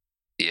it.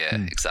 Yeah,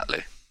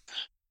 exactly.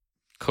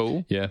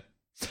 Cool. Yeah.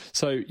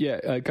 So,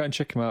 go and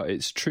check him out.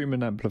 It's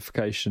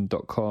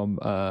trumanamplification.com.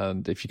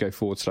 And if you go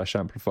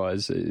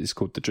 /amplifiers, it's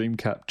called the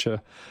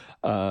Dreamcatcher.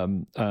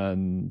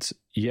 And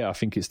yeah, I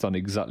think it's done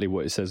exactly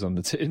what it says on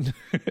the tin.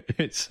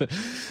 It's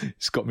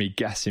got me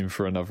gassing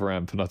for another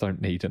amp, and I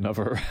don't need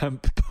another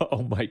amp, but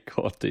oh my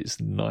God, it's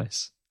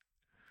nice.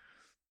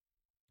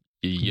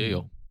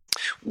 Yeah.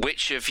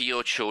 Which of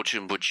your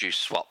children would you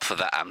swap for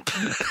that amp?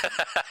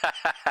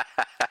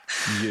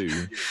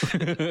 You.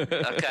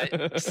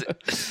 Okay.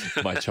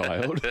 My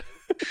child.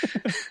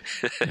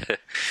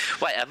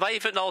 Wait, am I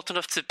even old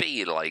enough to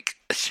be like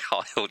a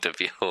child of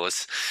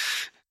yours?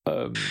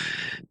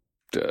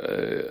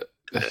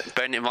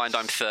 Bearing in mind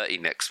I'm 30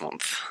 next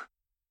month.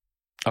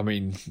 I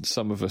mean,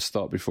 some of us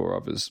start before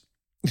others.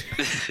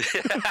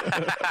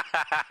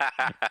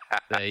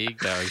 There you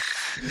go.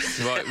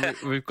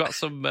 Right, we've got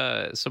some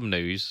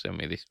news,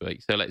 haven't we, this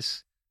week? So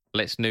let's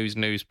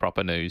news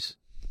proper news.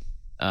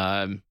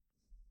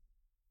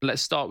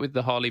 Let's start with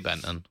the Harley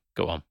Benton.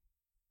 Go on.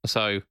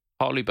 So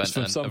Harley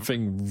Benton, from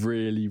something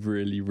really,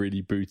 really, really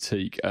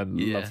boutique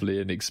and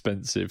lovely and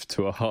expensive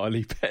to a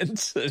Harley Benton.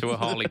 So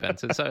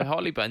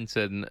Harley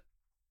Benton,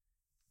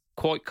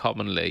 quite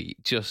commonly,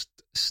 just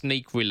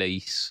sneak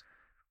release,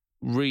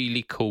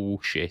 really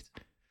cool shit.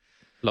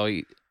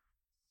 Like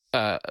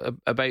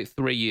about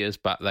 3 years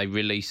back, they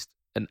released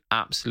an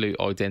absolute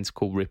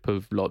identical rip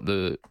of like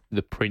the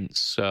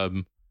Prince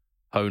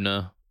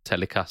Hohner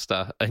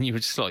Telecaster, and you were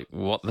just like,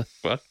 what the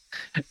fuck?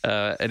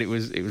 and it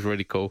was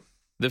really cool.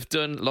 They've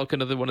done like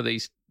another one of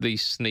these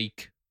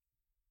sneak,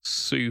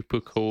 super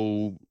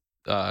cool,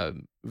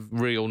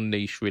 real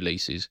niche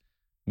releases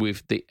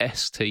with the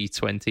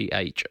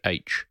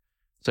ST20HH.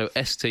 So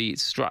ST,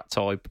 it's Strat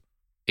type,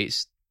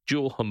 it's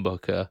dual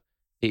humbucker.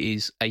 It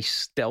is a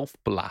stealth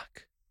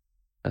black,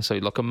 and so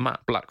like a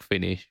matte black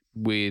finish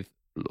with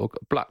like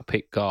black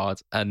pick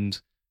guards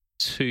and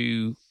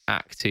 2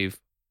 active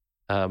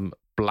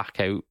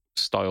blackout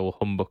style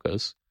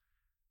humbuckers.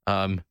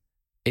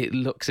 It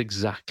looks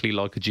exactly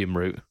like a gym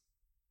route,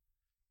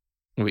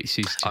 which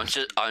is I'm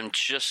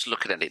just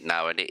looking at it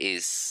now, and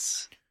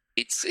it's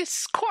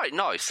quite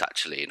nice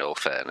actually. In all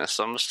fairness,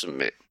 I must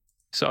admit.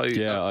 So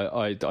yeah,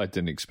 I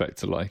didn't expect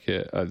to like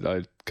it.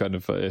 I kind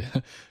of thought,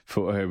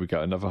 oh, here we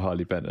go, another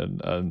Harley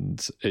Benton,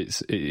 and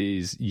it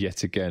is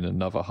yet again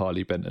another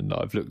Harley Benton that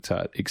I've looked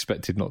at,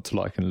 expected not to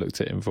like, and looked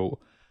at it and thought,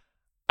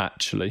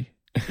 actually,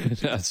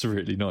 that's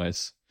really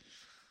nice.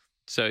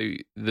 So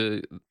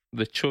the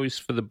choice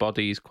for the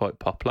body is quite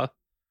popular.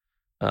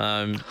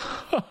 It's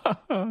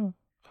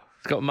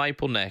got a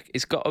maple neck.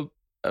 It's got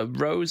a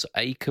Rose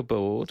Acre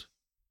board.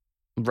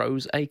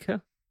 Rose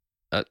Acre?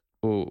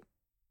 Or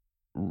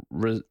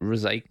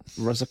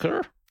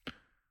Rosaker?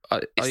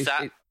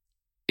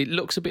 It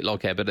looks a bit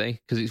like ebony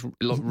because it's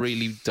like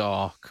really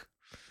dark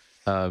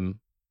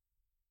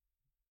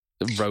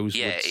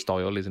rosewood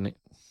style, isn't it?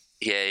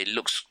 Yeah, it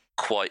looks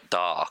quite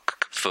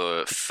dark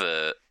for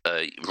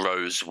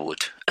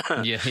rosewood.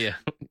 yeah,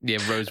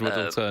 rosewood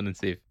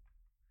alternative.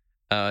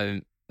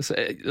 So,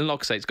 like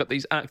I say, it's got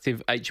these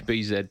active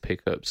HBZ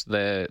pickups.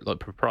 They're like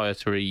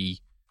proprietary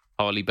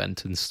Harley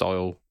Benton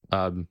style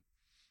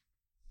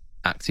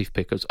active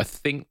pickups. I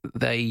think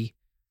they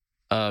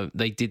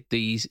did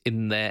these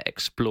in their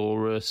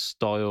Explorer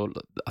style.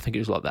 I think it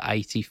was like the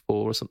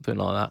 84 or something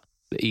like that,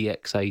 the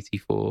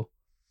EX84,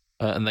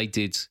 and they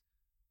did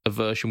a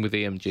version with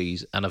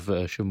EMGs and a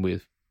version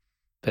with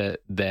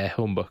their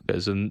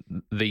humbuckers, and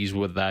these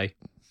were they.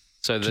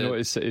 So do you know what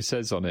it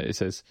says on it? It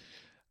says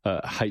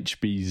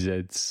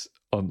HBZs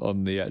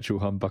on the actual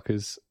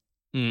humbuckers.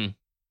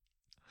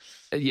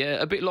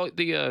 Yeah, a bit like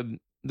the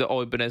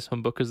Ibanez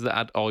humbuckers that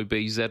had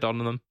IBZ on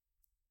them.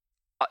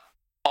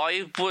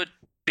 I would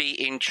be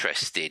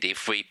interested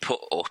if we put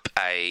up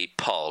a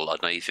poll on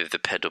either of the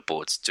pedal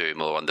boards Doom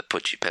or on the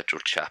Pudgy Pedal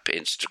Chap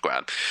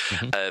Instagram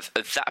of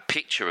that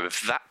picture of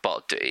that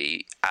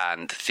body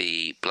and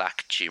the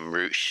black Jim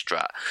Root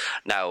Strat.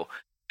 Now,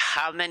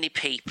 how many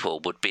people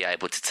would be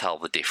able to tell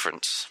the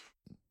difference?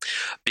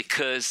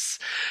 Because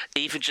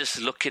even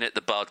just looking at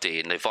the body,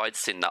 and if I'd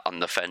seen that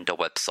on the Fender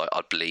website,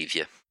 I'd believe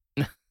you.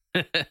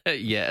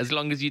 Yeah, as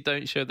long as you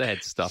don't show the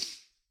headstock.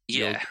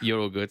 Yeah,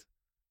 you're all good.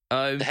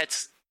 The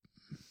heads.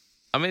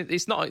 I mean,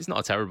 it's not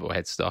a terrible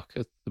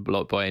headstock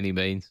by any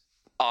means.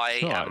 I'll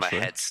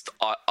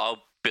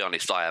be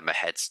honest, I am a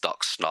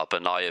headstock snob,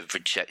 and I have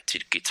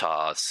rejected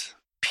guitars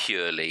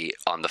purely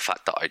on the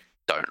fact that I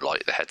don't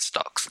like the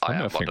headstocks.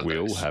 I think we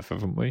all have,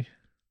 haven't we?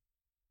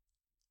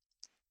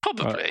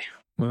 Probably.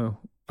 Well,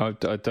 I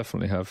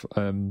definitely have.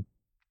 For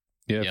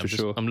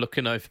sure. I'm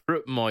looking over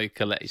at my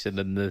collection,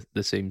 and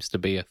there seems to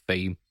be a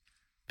theme,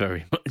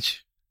 very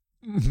much.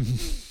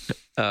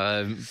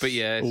 But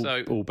yeah,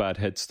 all bad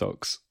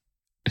headstocks.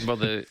 Well,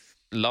 they're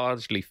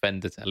largely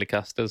Fender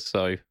Telecasters,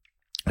 so.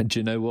 And do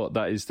you know what?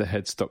 That is the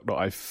headstock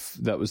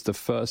that was the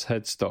first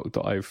headstock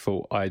that I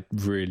thought I'd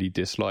really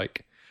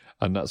dislike,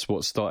 and that's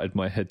what started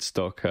my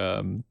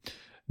headstock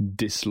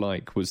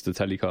dislike was the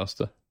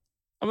Telecaster.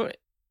 I mean,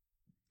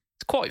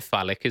 it's quite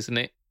phallic, isn't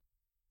it?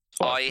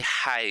 I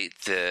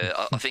hate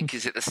I think,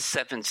 is it the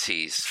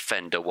 70s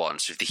Fender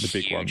ones with the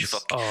big huge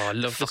ones. I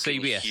love the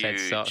CBS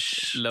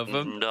headstocks. Love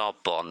them.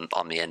 Knob on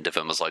the end of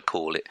them, as I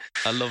call it.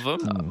 I love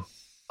them.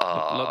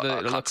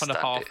 Like the kind of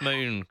half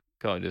moon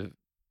kind of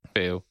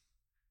feel.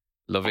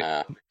 Love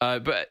it.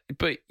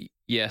 But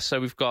yeah,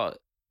 so we've got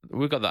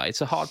that.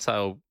 It's a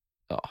hardtail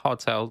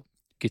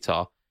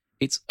guitar.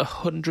 It's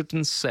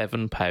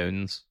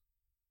 £107.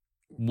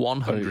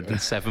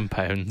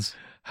 £107.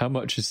 How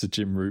much is the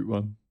Jim Root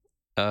one?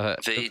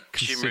 The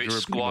Jim Root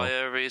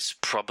Squire is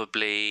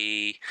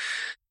probably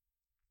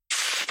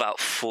about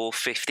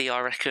 $450,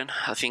 I reckon.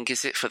 I think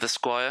is it for the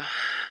Squire.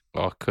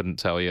 I couldn't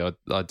tell you.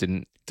 I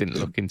didn't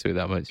look into it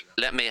that much.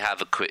 Let me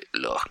have a quick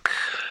look.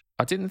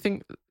 I didn't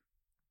think.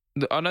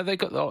 I know they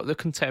got the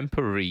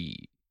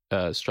contemporary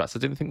Strats. I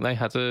didn't think they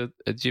had a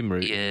Jim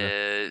Root.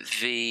 Yeah,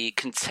 the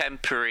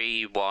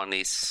contemporary one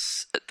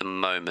is at the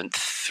moment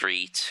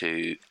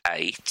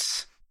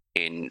 328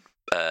 in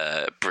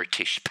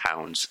British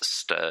pounds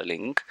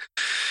sterling,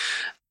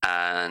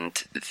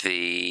 and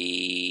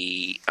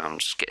I'm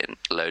just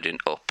loading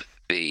up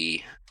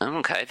the.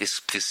 Okay, this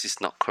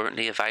is not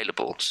currently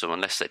available. So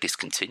unless they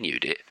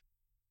discontinued it,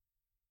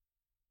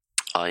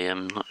 I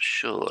am not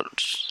sure.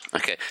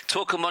 Okay,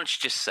 talk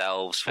amongst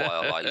yourselves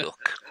while I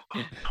look.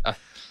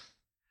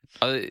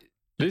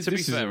 This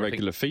is a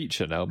regular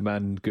feature now.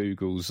 Man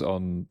Googles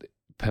on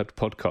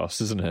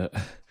podcasts, isn't it?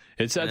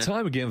 It's that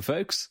time again,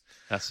 folks.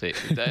 That's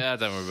it. Don't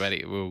worry about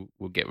it. We'll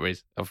get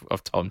rid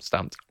of time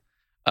stamped.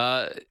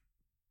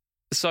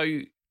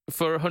 So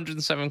for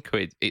 107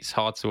 quid, it's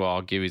hard to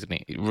argue, isn't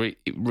it?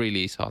 It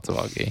really is hard to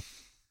argue.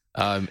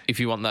 If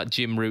you want that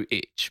gym route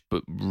itch,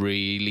 but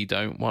really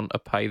don't want to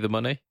pay the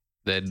money,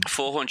 then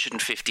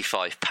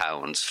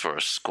 £455 for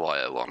a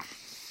Squire one.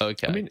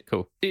 Okay, I mean,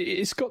 cool.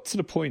 It's got to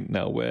the point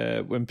now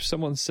where when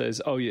someone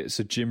says, "Oh yeah, it's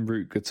a Jim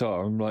Root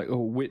guitar," I'm like, "Oh,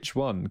 which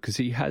one?" Because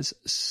he has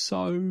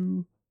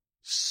so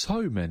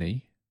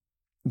many.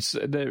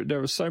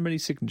 There are so many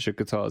signature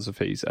guitars of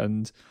his,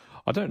 and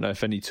I don't know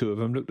if any two of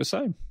them look the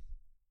same.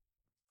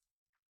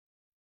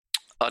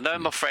 I know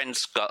my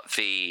friend's got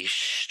the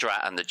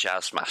Strat and the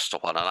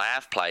Jazzmaster one, and I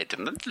have played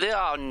them. They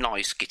are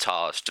nice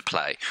guitars to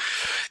play.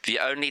 The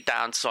only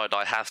downside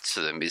I have to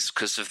them is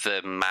because of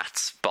the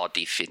matte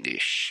body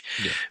finish.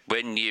 Yeah.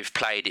 When you've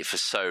played it for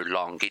so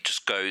long, it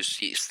just goes,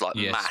 it's like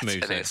matte,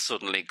 smooth, and then it's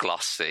suddenly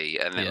glossy,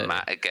 and then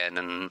matte again.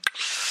 And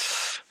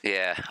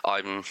yeah,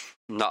 I'm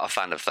not a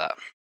fan of that.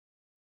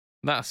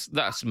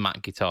 That's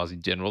matte guitars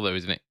in general, though,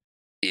 isn't it?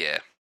 Yeah.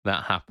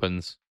 That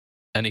happens.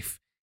 And if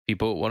you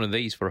bought one of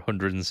these for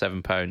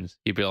 £107,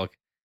 you'd be like,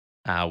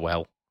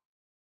 well.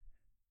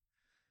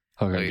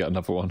 I'm going to get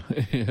another one.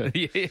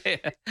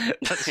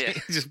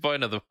 Just buy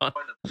another one.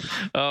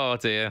 Oh,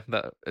 dear.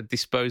 That a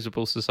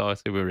disposable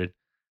society we're in.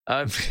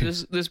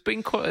 There's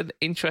been quite an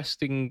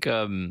interesting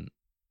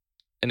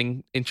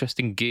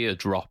gear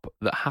drop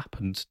that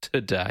happened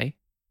today,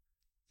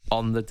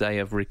 on the day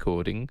of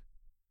recording,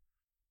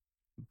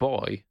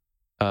 by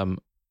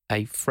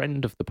a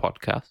friend of the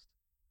podcast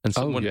and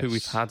someone who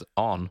we've had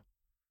on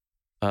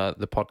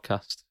the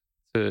podcast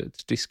to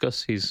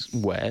discuss his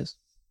wares.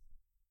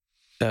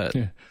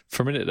 For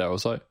a minute there, I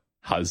was like,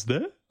 has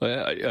there?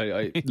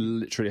 I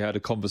literally had a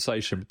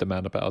conversation with the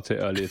man about it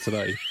earlier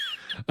today.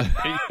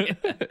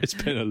 It's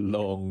been a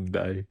long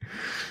day.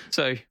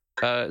 So,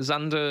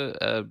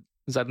 Xander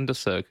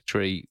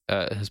Circuitry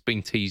has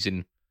been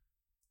teasing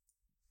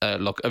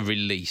like a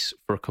release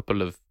for a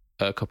couple of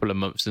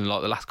months, and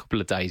like the last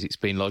couple of days, it's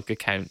been like a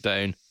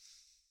countdown.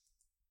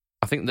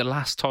 I think the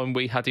last time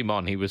we had him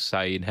on, he was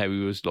saying how he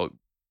was like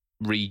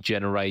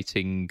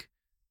regenerating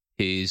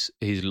his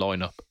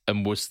lineup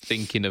and was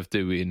thinking of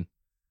doing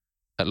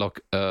a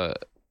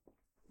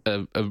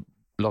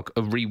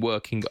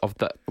reworking of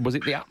that. Was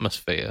it the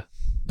Atmosphere?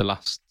 The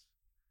last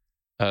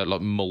like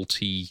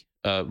multi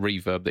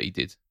reverb that he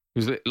did. It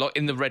was like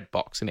in the red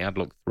box, and it had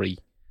like three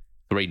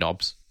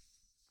knobs.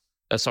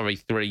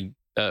 Three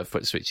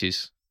foot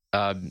switches.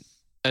 And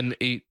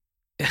he.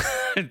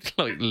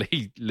 Like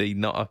Lee,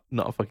 not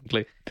a fucking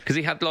clue, because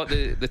he had like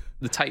the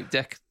tape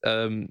deck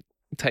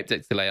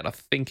delay, and I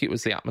think it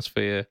was the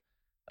Atmosphere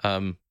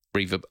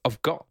reverb.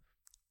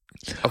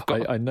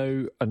 I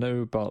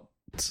know about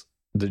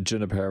the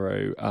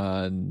Junipero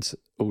and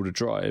all the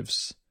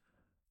drives,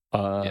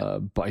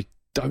 but I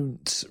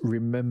don't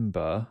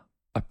remember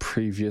a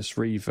previous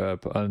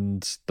reverb,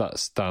 and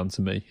that's down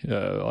to me.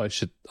 I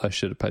should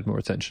have paid more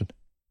attention.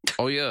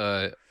 Oh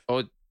yeah,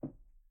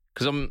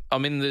 because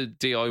I'm in the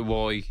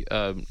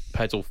DIY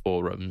pedal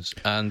forums,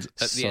 and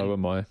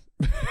am I.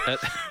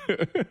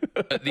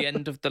 At the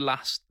end of the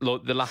last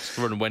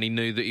run, when he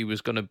knew that he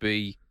was going to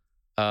be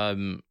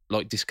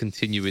like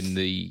discontinuing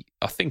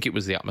I think it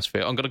was the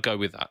Atmosphere. I'm going to go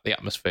with that, the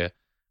Atmosphere.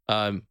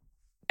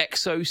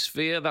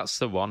 Exosphere, that's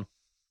the one.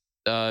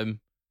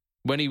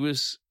 When he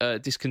was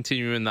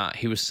discontinuing that,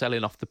 he was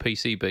selling off the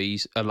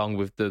PCBs along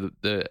with the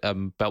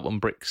belt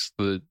and bricks,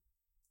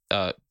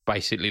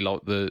 basically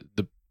like the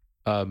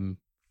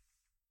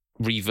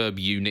reverb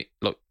unit,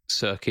 like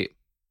circuit,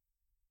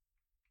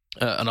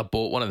 and I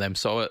bought one of them.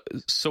 So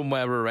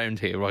somewhere around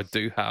here, I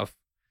do have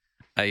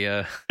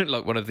a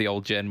like one of the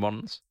old Gen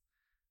ones.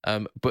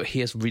 But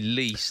he has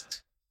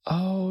released.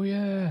 Oh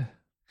yeah.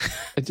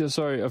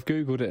 Sorry, I've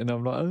googled it and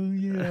I'm like, oh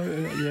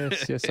yeah,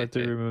 yes, I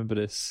do remember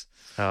this.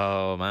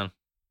 Oh man,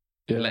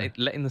 yeah,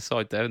 letting the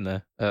side down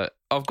there.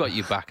 I've got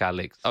you back,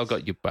 Alex. I've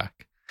got you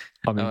back.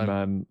 I mean,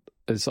 man,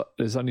 there's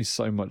only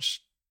so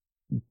much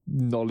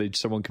knowledge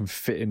someone can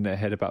fit in their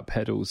head about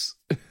pedals.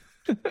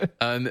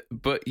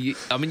 But you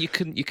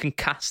can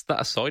cast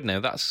that aside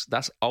now.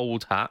 That's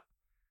old hat,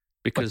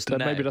 because now,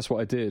 maybe that's what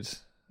I did.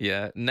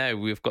 Yeah, now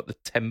we've got the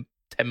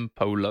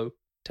Tempolo.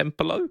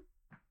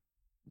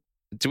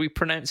 Do we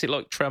pronounce it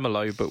like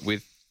tremolo, but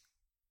with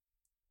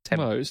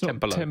no, it's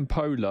not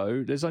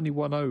Tempolo. There's only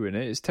one O in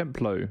it. It's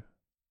Templo.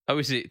 Oh,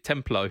 is it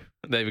Templo?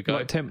 There we go.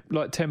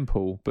 Like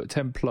temple, but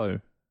Templo.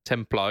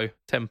 Templo.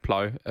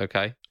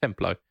 Okay,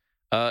 Templo.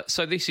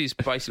 So this is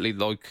basically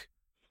like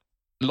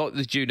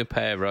the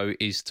Junipero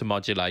is to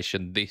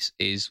modulation. This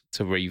is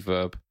to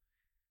reverb.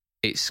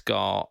 It's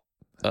got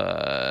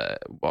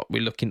what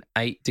we're looking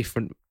 8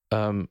 different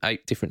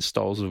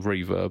styles of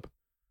reverb,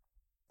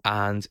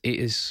 and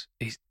it's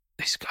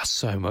got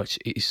so much.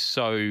 It is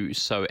so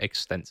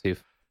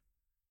extensive.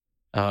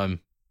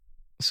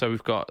 So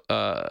we've got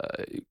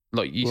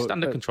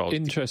standard controls.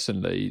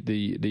 Interestingly,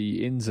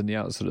 the ins and the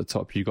outs at the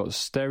top, you've got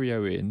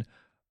stereo in,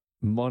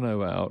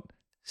 mono out,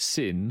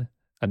 sin,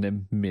 and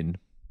then min.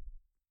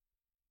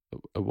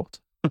 A what?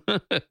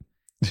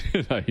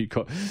 No, you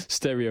got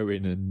stereo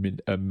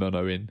in and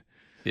mono in.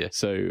 Yeah.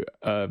 So,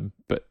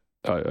 but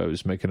I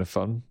was making a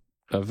fun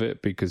of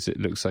it because it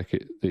looks like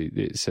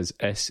it says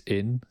S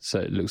in, so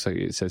it looks like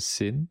it says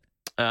sin.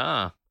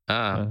 Yeah.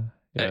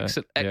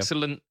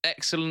 Excellent.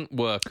 Excellent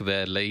work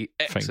there, Lee.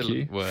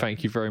 Excellent work.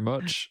 Thank you very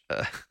much.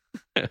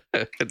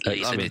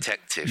 He's a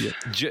detective.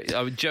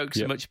 Yeah.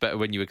 Jokes are much better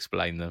when you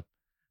explain them.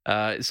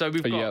 So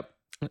we've got...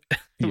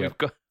 We've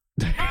got...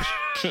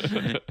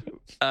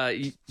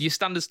 your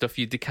standard stuff,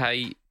 your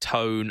decay,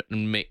 tone,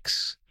 and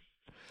mix.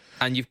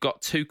 And you've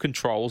got 2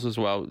 controls as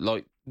well.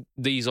 Like,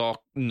 these are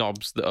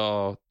knobs that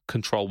are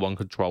control 1,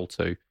 control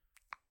 2.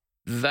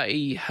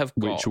 They have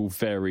got... Which will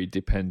vary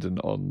dependent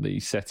on the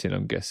setting,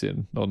 I'm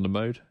guessing, on the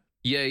mode.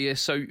 Yeah.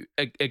 So,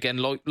 again,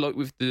 like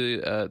with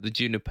the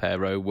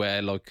Junipero,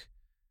 where, like,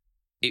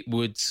 it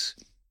would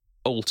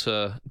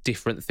alter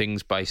different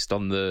things based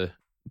on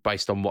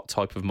what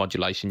type of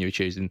modulation you're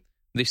choosing.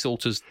 This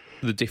alters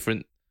the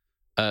different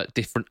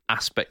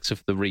aspects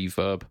of the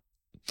reverb.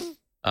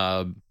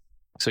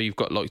 So you've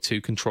got like 2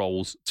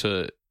 controls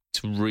to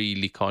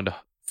really kind of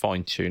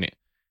fine tune it.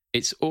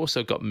 It's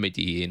also got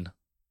MIDI in,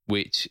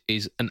 which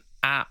is an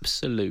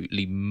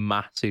absolutely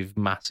massive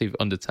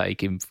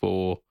undertaking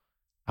for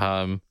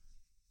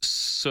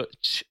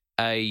such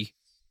a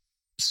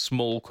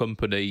small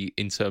company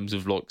in terms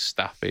of like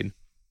staffing,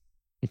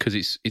 because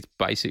it's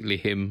basically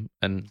him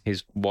and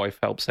his wife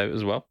helps out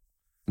as well.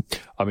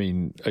 I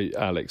mean,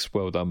 Alex,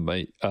 well done,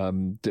 mate.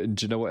 Do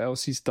you know what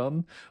else he's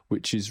done,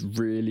 which is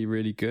really,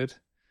 really good?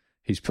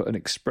 He's put an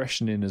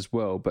expression in as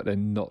well, but they're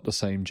not the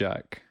same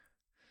jack.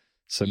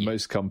 So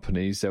most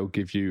companies, they'll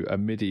give you a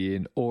MIDI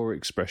in or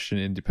expression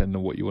in, depending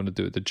on what you want to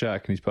do with the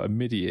jack. And he's put a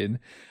MIDI in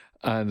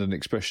and an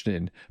expression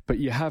in, but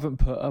you haven't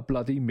put a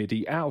bloody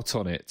MIDI out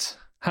on it,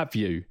 have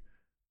you?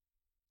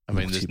 I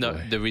mean,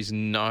 there is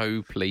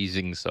no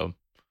pleasing some.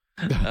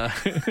 But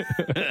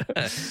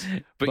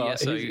yeah,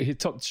 so his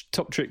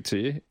top trick to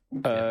you.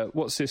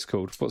 What's this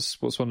called?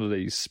 What's one of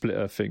these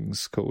splitter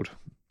things called?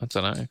 I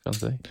don't know. I can't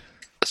see.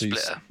 A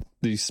splitter.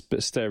 These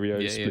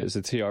stereo splitters,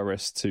 a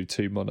TRS to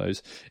 2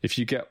 monos. If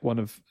you get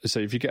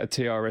if you get a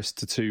TRS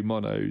to 2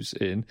 monos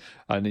in,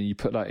 and then you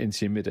put that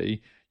into your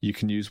MIDI, you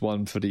can use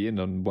one for the in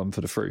and one for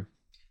the through.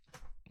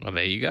 Well,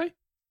 there you go.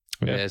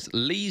 Yeah. There's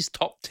Lee's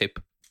top tip.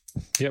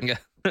 Yep.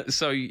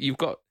 So you've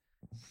got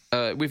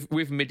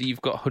with MIDI,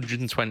 you've got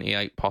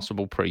 128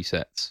 possible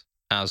presets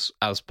as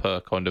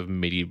per kind of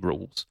MIDI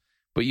rules.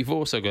 But you've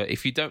also got,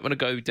 if you don't want to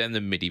go down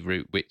the MIDI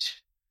route,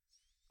 which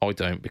I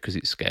don't because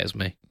it scares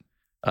me.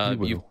 You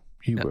will.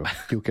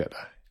 You'll get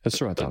there.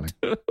 That's all right, darling.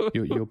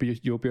 You'll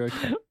be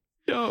okay.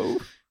 No,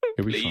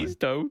 You'll be please fine.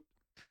 don't.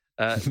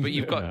 But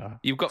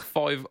you've got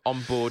 5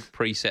 onboard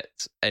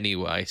presets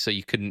anyway, so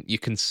you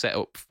can set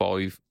up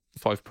 5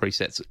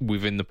 presets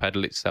within the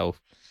pedal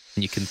itself,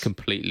 and you can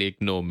completely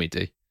ignore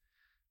MIDI.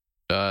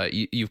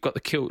 You've got the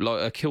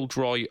kill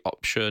dry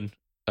option,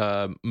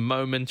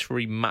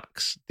 momentary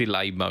max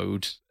delay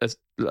mode.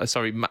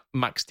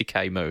 Max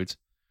decay mode.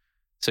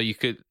 So you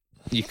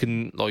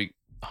can like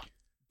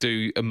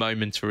do a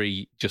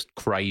momentary, just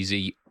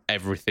crazy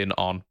everything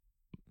on.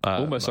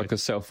 Almost like a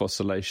self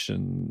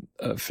oscillation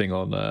thing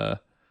on a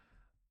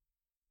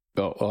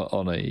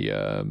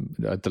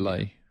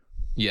delay.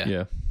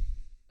 Yeah.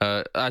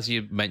 As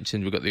you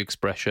mentioned, we've got the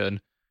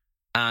expression,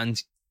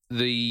 and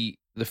the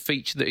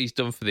feature that he's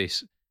done for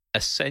this.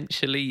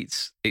 Essentially,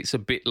 it's a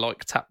bit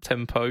like tap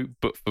tempo,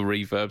 but for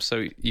reverb.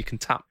 So you can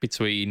tap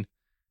between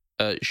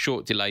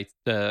short decay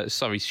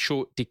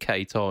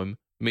time,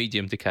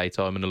 medium decay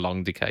time, and a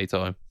long decay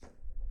time.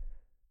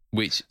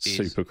 Which is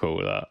super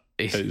cool. That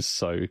is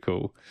so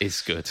cool.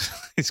 It's good.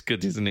 It's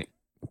good, isn't it?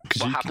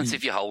 What happens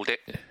if you hold it?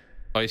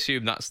 I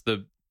assume that's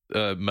the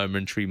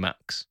momentary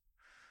max.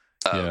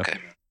 Okay.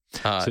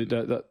 So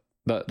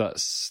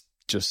that's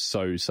just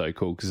so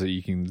cool, because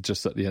you can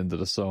just at the end of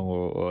the song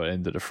or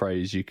end of the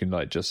phrase, you can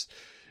like just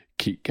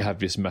have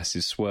this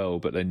massive swell,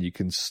 but then you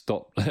can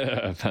stop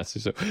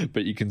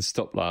but you can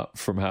stop that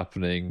from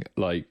happening,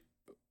 like,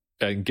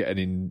 and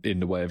getting in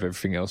the way of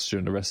everything else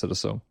during the rest of the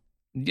song.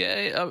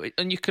 Yeah,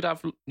 and you could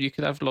have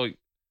like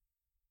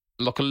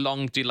a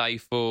long decay.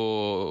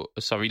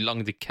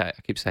 I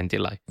keep saying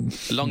delay.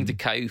 A long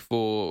decay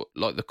for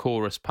like the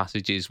chorus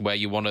passages where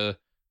you want to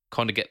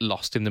kind of get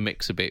lost in the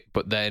mix a bit,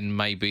 but then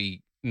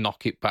maybe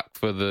knock it back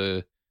for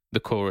the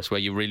chorus where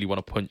you really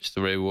want to punch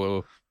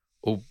through,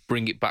 or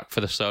bring it back for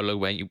the solo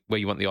where you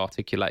want the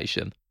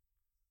articulation.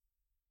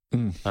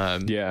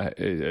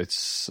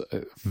 It's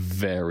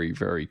very,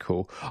 very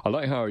cool. I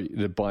like how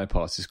the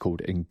bypass is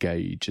called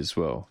Engage as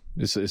well.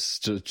 It's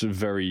just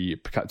very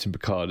Captain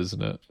Picard,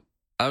 isn't it?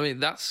 I mean,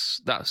 that's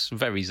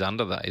very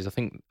Xander. That is. I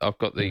think I've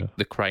got the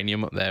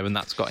cranium up there, and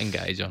that's got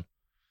Engage on.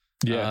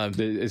 Yeah, I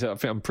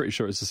think I'm pretty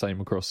sure it's the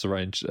same across the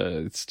range.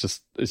 It's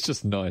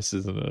just nice,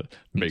 isn't it?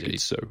 Make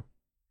it so.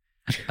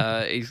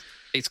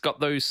 It's got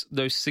those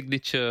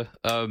signature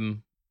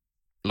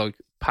like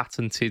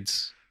patented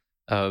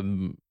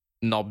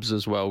knobs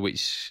as well,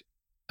 which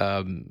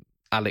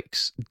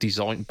Alex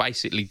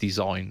basically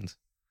designed.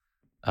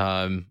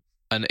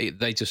 and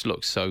they just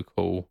look so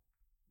cool.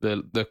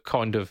 The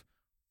kind of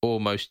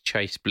almost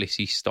Chase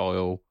Blissy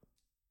style,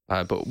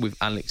 but with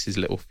Alex's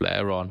little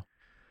flair on.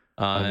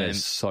 And they're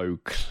so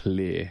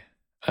clear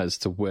as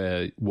to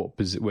where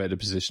the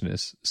position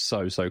is.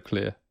 So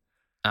clear.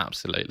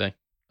 Absolutely.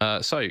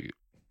 So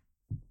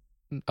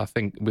I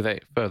think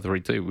without further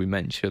ado, we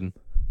mention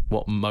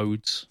what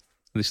modes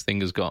this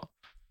thing has got.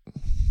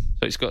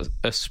 So it's got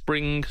a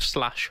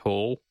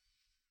spring/hall.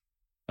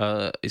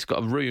 It's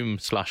got a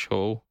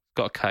room/hall. It's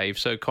got a cave.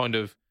 So kind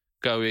of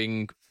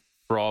going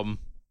from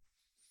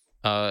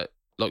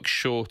like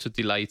shorter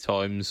delay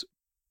times,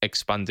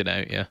 expanding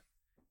out. Yeah.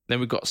 Then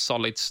we've got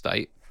solid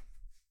state.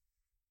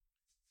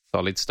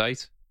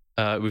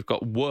 We've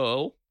got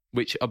whirl,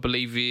 which I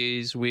believe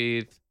is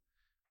with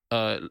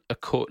like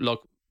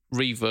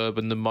reverb,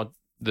 and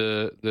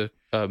the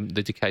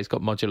decay's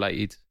got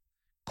modulated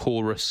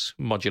chorus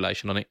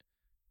modulation on it.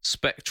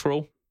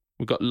 Spectral,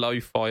 we've got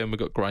lo-fi, and we've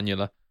got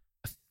granular.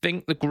 I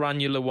think the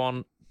granular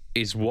one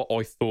is what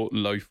I thought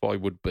lo-fi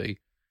would be.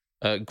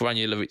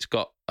 Granular, it's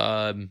got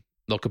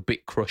like a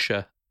bit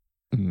crusher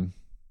and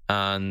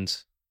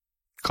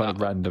kind of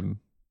random.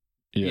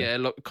 Yeah,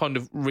 like kind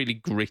of really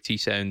gritty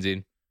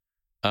sounding.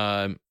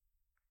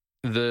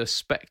 The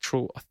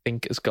spectral, I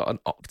think, has got an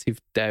octave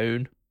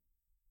down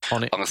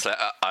on it. Honestly,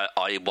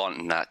 I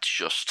want that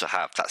just to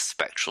have that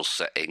spectral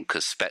setting,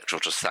 because spectral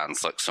just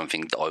sounds like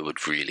something that I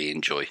would really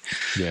enjoy.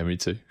 Yeah, me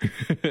too.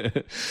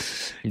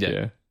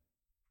 Yeah.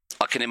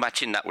 I can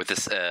imagine that with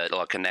this,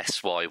 like an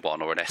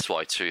SY1 or an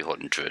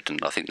SY200, and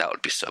I think that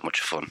would be so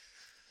much fun.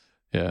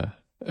 Yeah,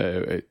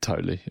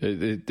 totally.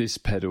 This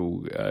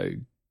pedal,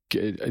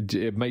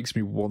 it makes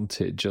me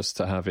want it just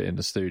to have it in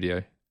the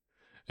studio.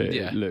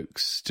 It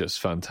looks just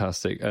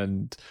fantastic.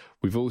 And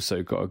we've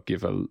also got to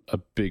give a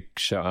big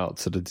shout out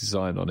to the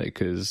design on it,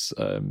 because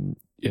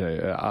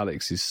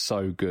Alex is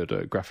so good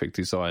at graphic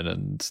design,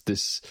 and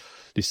this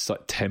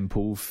like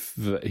temple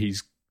that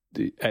he's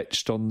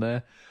etched on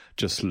there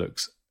just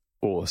looks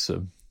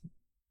awesome.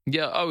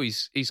 Yeah. Oh,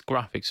 his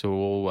graphics are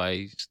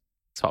always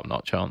top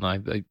notch,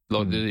 aren't they?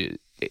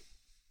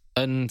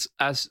 And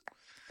as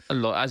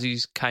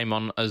he's came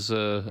on as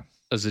a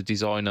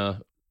designer,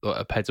 like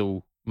a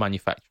pedal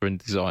manufacturer and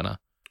designer,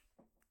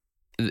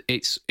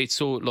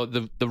 it's all like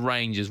the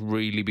range has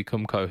really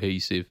become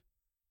cohesive,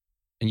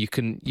 and you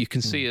can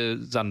see a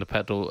Xander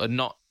pedal and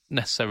not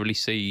necessarily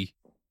see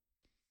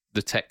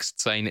the text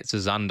saying it's a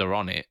Xander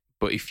on it,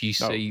 but if you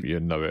see,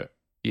 you know it.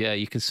 Yeah,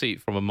 you can see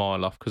it from a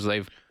mile off, because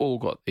they've all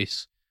got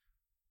this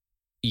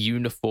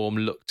uniform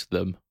look to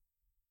them,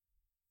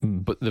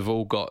 but they've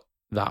all got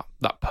that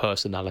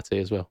personality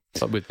as well,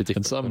 like with the different.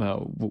 And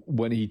somehow,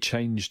 when he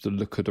changed the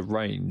look of the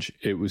range,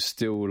 it was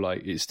still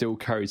like it still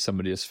carried some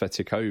of the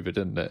aesthetic over,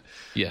 didn't it?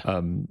 Yeah.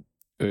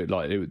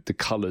 The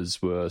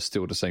colours were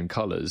still the same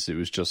colours. It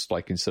was just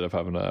like, instead of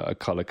having a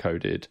colour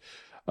coded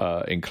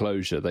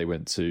enclosure, they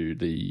went to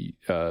the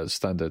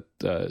standard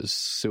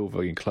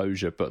silver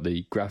enclosure, but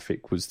the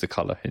graphic was the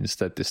colour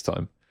instead this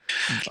time.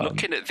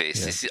 Looking at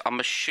this, I'm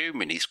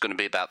assuming it's going to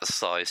be about the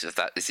size of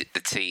that. Is it the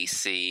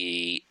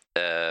TC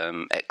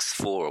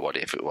X4 or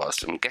whatever it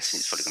was? I'm guessing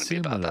it's probably going to be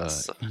about that.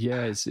 So.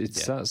 Yeah,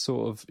 it's that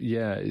sort of.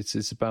 Yeah,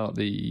 it's about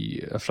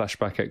the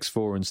Flashback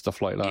X4 and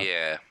stuff like that.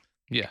 Yeah.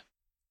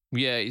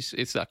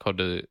 It's that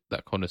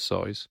kind of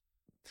size.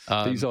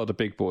 These are the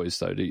big boys,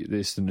 though.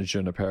 This and the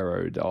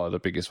Junipero are the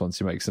biggest ones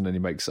he makes, and then he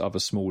makes other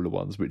smaller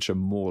ones, which are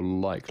more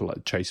like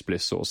Chase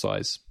Bliss sort of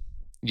size.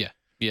 Yeah.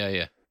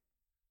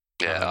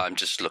 I'm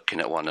just looking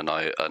at one, and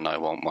I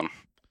want one.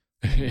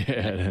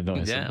 Yeah, they're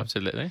nice. Yeah,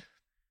 absolutely.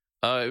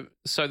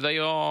 So they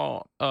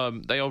are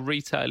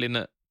retailing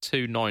at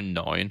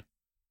 $299,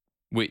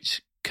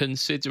 which,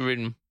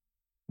 considering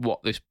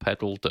what this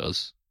pedal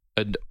does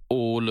and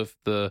all of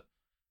the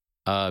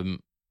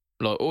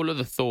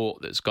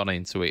thought that's gone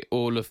into it,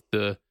 all of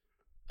the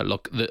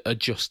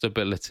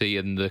adjustability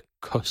and the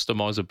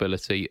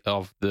customizability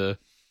of the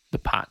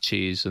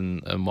patches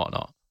and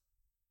whatnot,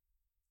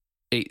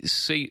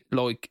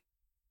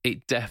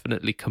 it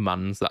definitely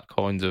commands that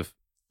kind of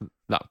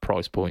that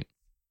price point.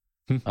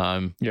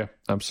 Yeah,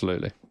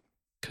 absolutely.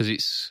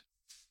 Because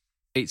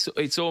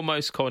it's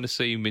almost kind of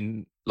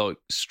seeming like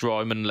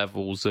Strymon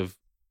levels of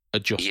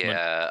adjustment.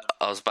 Yeah,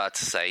 I was about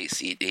to say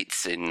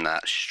it's in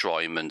that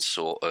Strymon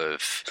sort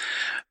of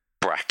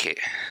bracket.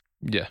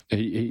 Yeah,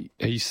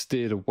 he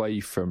steered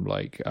away from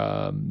like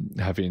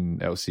having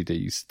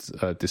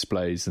LCD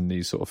displays and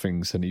these sort of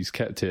things, and he's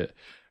kept it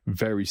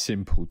very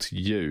simple to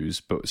use,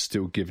 but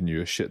still giving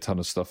you a shit ton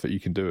of stuff that you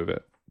can do with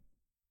it.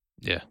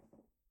 Yeah.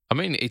 I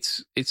mean,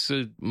 it's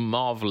a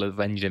marvel of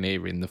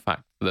engineering, the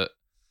fact that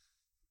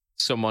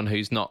someone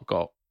who's not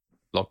got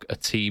like a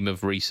team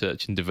of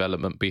research and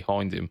development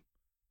behind him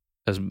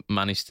has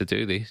managed to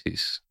do this.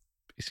 It's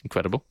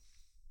incredible.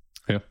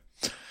 Yeah,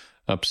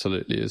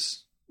 absolutely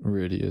is.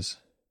 Really is.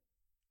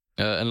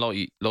 And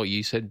like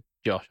you said,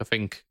 Josh, I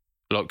think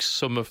like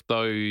some of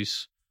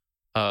those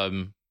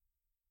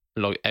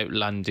like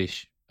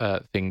outlandish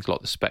things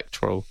like the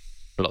Spectral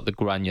like the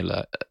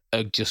granular,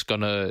 are just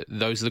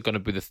those are gonna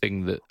be the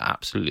thing that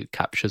absolutely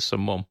captures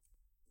someone.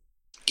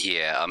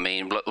 Yeah, I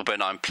mean,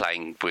 when I'm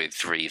playing with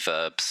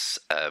reverbs,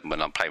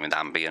 when I'm playing with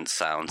ambient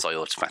sounds, I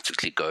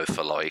automatically go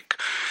for like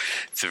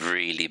the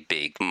really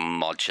big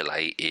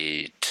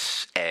modulated,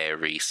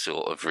 airy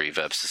sort of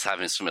reverbs. Just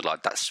having something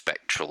like that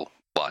spectral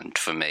one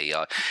for me,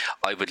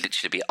 I would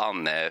literally be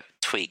on there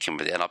tweaking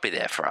with it, and I'd be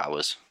there for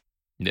hours.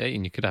 Yeah,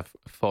 and you could have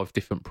 5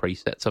 different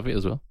presets of it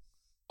as well,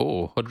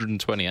 or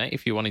 128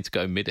 if you wanted to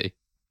go MIDI.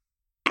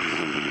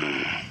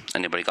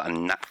 Anybody got a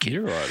napkin?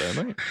 You're right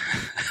there,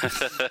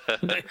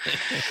 mate.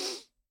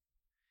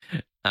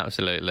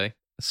 Absolutely.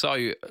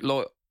 So,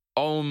 like,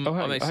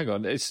 hang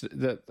on. It's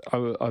that I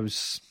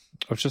was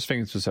just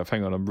thinking to myself,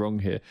 hang on, I'm wrong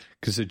here,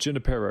 because the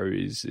Junipero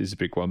is a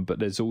big one, but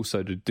there's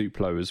also the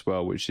Duplo as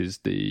well, which is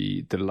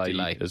the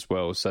delay as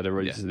well. So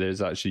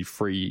there's actually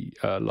 3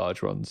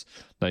 large ones.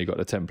 Now you got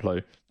the Templo,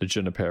 the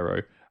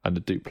Junipero, and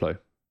the Duplo.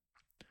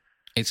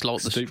 It's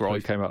like the Duplo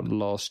Strife came out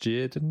last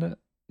year, didn't it?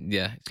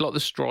 Yeah, it's like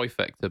the Strife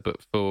Vector,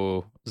 but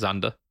for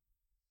Xander.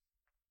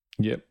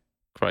 Yep.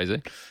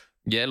 Crazy.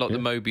 Yeah, like the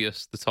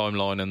Mobius, the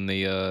Timeline, and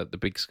the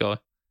Big Sky.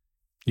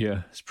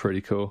 Yeah, it's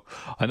pretty cool.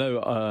 I know.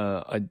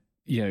 I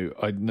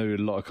know a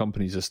lot of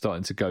companies are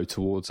starting to go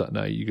towards that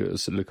now. You got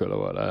to look at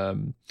what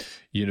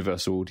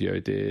Universal Audio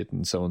did,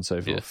 and so on and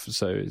so forth.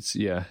 So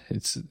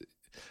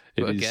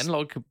Again,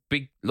 like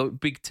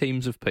big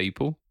teams of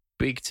people,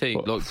 big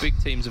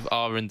teams of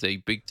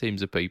R&D, big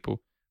teams of people.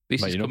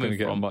 This is you're not going to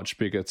get from a much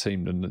bigger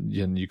team than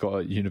you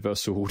got at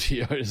Universal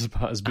Audio. Is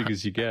about as big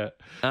as you get.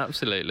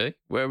 Absolutely.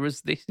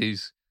 Whereas this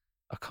is,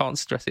 I can't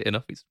stress it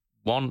enough. It's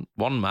one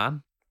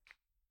man,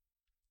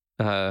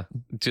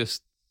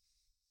 just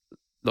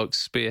like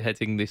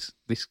spearheading this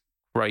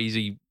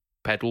crazy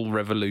pedal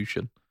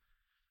revolution.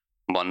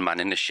 One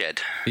man in the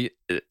shed.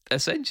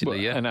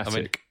 Essentially, an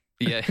attic.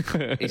 His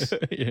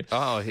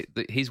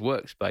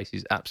workspace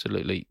is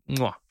absolutely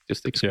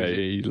just exquisite.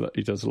 Yeah,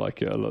 he does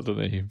like it a lot,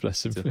 doesn't he?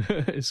 Bless him.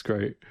 It's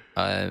great.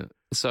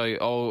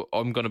 So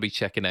I'm going to be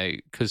checking out,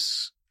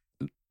 because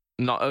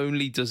not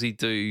only does he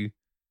do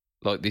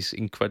like this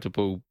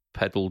incredible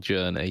pedal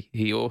journey,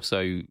 he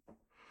also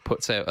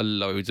puts out a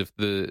load of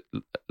the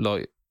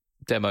like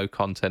demo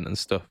content and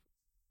stuff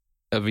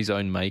of his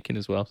own making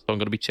as well. So I'm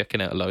going to be checking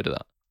out a load of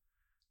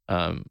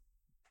that,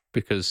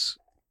 because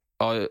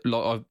I've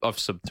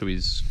subbed to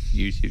his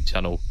YouTube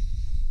channel,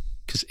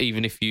 because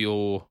even if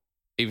you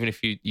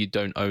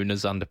don't own a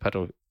Xander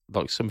pedal,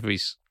 like some of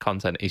his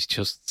content is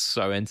just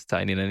so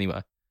entertaining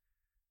anyway.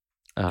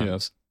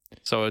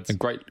 So it's and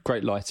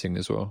great lighting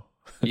as well.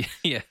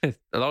 yeah,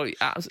 like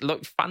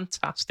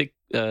fantastic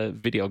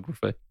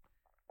videography.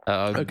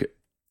 Okay.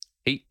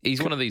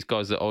 He's one of these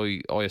guys that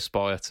I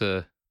aspire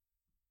to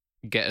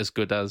get as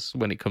good as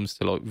when it comes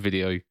to like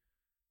video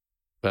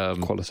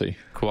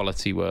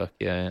quality work.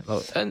 Yeah,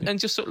 and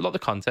just sort of like the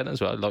content as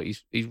well. Like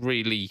he's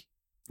really,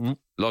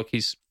 like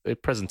his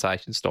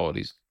presentation style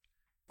is.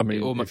 I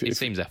mean, it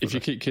seems effortless. If you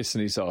keep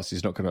kissing his ass,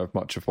 he's not going to have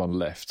much of one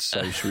left.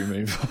 So should we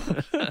move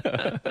on?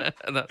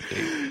 That's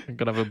it. I'm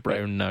going to have a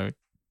brown note.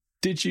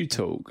 Did you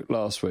talk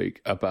last week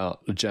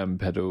about the Jam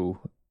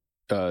Pedal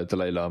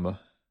Dalai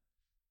Lama?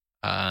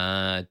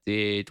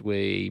 Did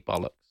we?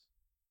 Bollocks.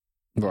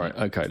 Right,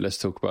 okay, let's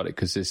talk about it,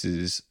 because this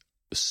is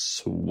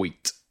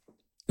sweet.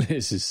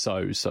 This is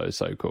so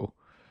cool.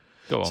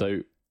 Go on. So,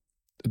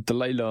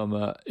 Dalai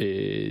Lama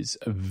is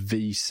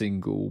the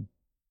single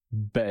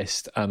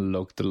best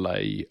analog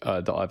delay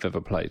that I've ever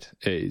played.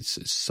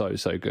 It's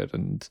so good,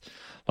 and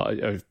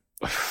I'm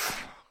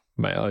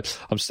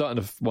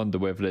starting to wonder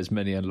whether there's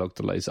many analog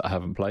delays that I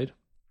haven't played,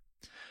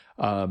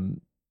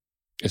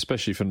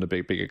 especially from the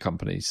bigger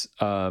companies.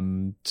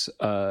 My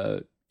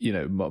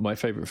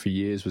favorite for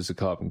years was the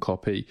Carbon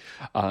Copy,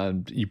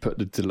 and you put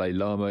the Dalai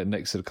Lama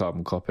next to the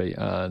Carbon Copy,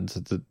 and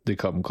the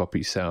Carbon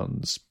Copy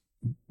sounds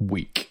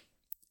weak.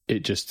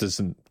 It just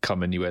doesn't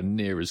come anywhere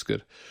near as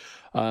good.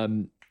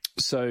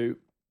 So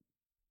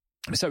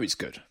it's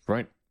good,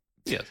 right?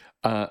 Yeah.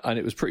 And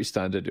it was pretty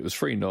standard. It was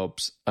 3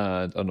 knobs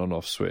and an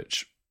on-off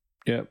switch.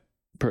 Yeah,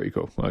 pretty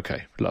cool.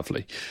 Okay,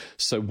 lovely.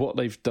 So what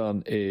they've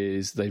done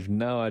is they've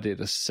now added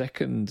a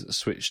second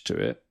switch to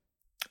it,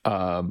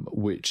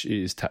 which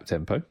is tap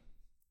tempo.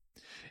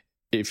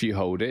 If you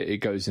hold it, it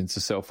goes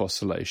into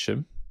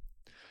self-oscillation.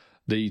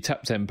 The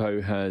tap tempo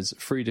has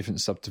 3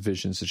 different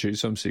subdivisions to choose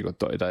from. So you've got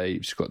dotted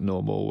eighths, you've got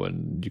normal,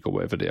 and you've got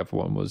whatever the other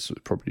one was,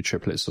 probably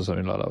triplets or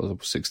something like that, or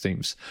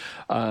 16ths.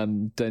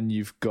 Then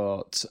you've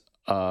got...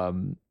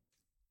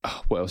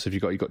 what else have you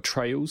got? You've got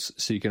trails,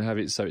 so you can have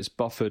it so it's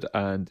buffered,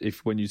 and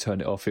if when you turn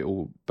it off, it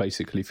will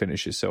basically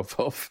finish itself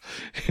off,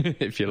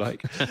 if you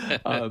like.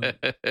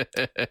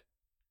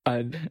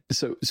 And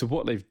so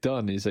what they've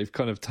done is they've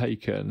kind of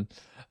taken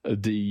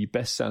the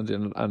best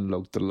sounding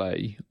analog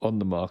delay on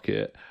the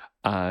market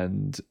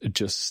and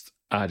just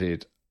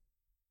added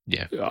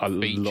a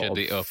lot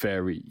of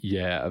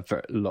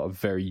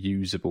very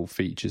usable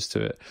features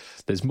to it.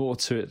 There's more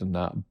to it than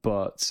that,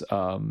 but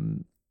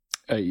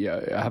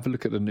have a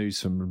look at the news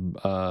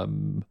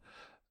from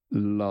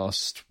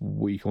last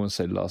week. I want to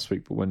say last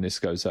week, but when this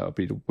goes out, it'll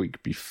be the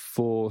week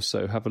before.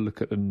 So have a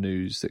look at the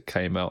news that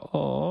came out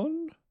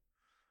on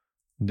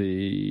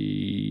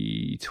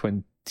the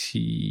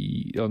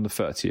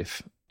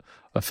 30th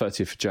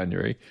of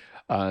January,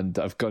 and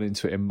I've gone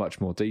into it in much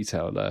more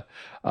detail there.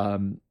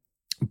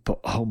 But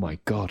oh my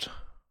god,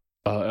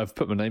 I've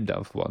put my name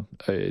down for one.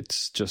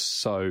 It's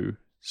just so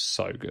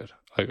good.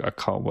 I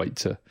can't wait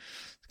to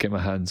get my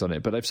hands on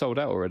it. But they've sold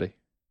out already.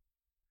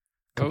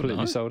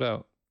 Completely sold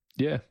out.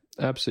 Yeah,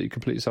 absolutely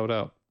completely sold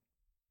out.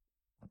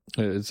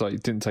 It's like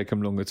it didn't take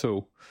them long at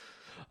all.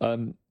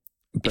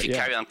 But if you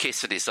carry on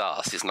kissing his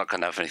ass, he's not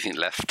going to have anything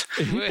left.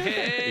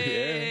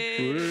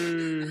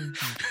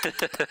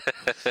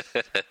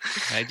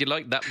 How'd you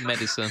like that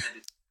medicine?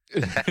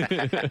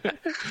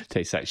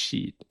 Tastes like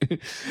shit.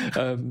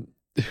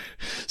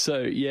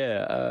 So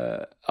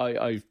yeah,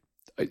 I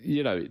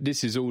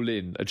this is all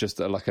in just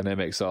like an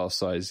MXR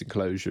size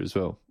enclosure as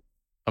well.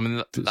 I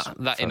mean,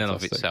 that in and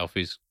of itself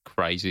is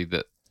crazy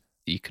that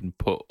you can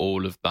put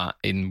all of that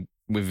in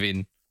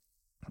within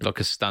like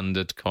a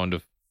standard kind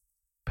of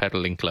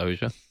pedal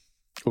enclosure.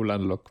 All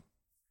analog.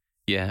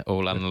 Yeah,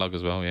 all analog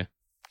as well, yeah.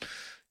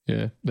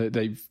 Yeah,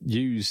 they've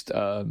used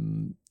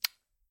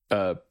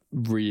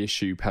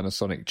reissue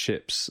Panasonic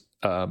chips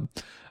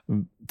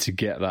to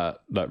get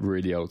that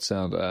really old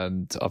sound,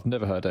 and I've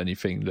never heard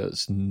anything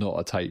that's not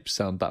a tape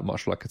sound that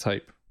much like a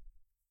tape.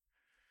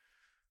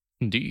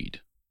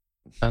 Indeed.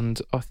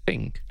 And I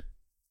think,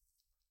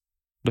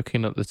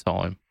 looking at the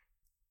time,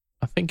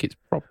 I think it's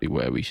probably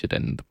where we should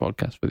end the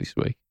podcast for this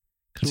week.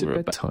 Is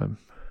it bedtime?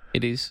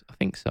 It is. I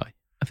think so.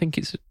 I think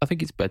it's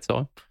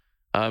bedtime.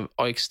 I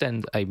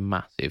extend a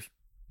massive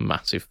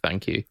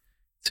thank you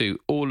to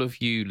all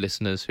of you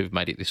listeners who've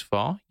made it this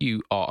far.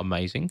 You are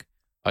amazing.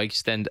 I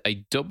extend a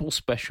double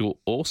special,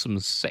 awesome,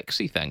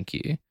 sexy thank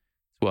you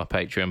to our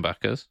Patreon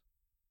backers.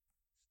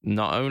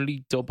 Not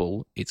only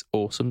double, it's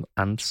awesome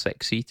and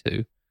sexy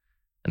too.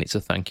 And it's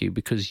a thank you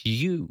because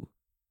you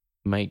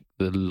make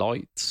the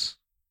lights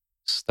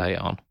stay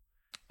on.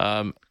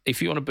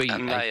 If you want to be...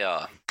 And they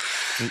are.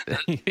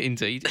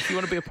 Indeed. If you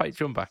want to be a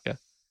Patreon backer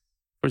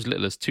for as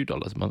little as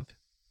 $2 a month,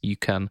 you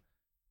can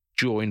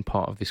join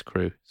part of this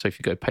crew. So if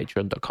you go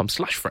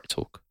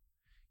patreon.com/FretTalk,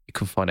 you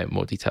can find out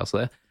more details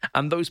there.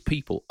 And those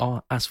people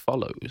are as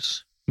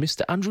follows: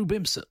 Mr. Andrew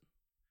Bimson,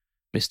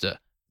 Mr.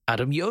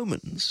 Adam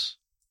Yeomans,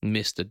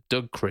 Mr.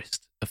 Doug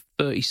Christ of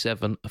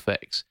 37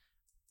 Effects,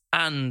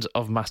 and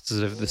of Masters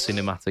of the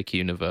Cinematic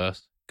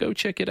Universe. Go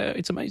check it out.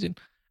 It's amazing.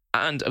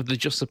 And of the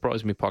Just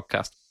Surprise Me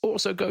podcast.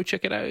 Also go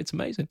check it out. It's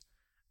amazing.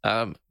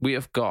 We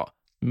have got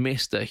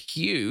Mr.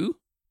 Hugh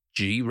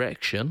G.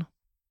 Rection.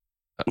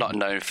 Not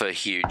known for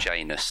Hugh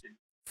Janus.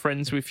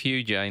 Friends with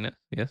Hugh Janus,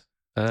 yes.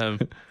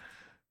 And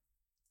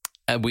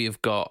we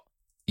have got...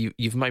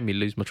 You've made me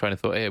lose my train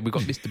of thought here. We've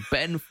got Mr.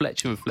 Ben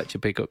Fletcher of Fletcher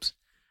Pickups.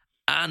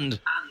 And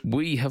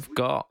we have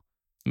got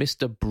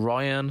Mr.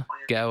 Brian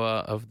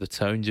Gower of the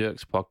Tone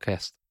Jerks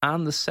podcast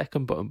and the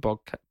Second Button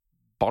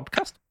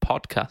podcast,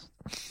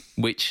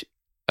 which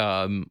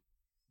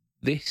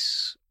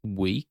this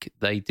week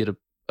they did a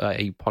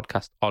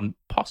podcast on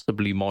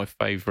possibly my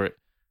favourite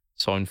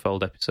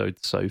Seinfeld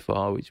episode so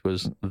far, which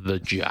was The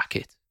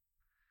Jacket.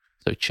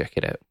 So check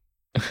it out.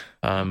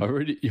 I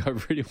really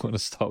want to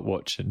start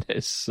watching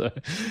this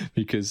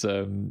because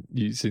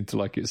you seem to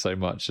like it so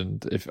much,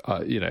 and if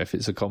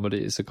it's a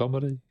comedy, it's a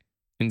comedy.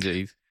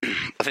 Indeed.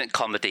 I think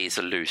comedy is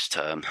a loose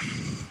term.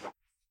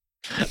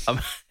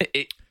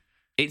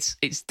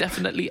 It's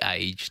definitely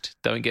aged,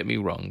 don't get me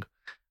wrong.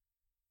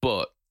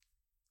 But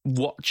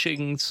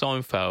watching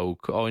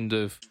Seinfeld kind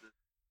of,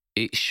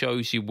 it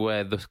shows you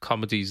where the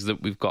comedies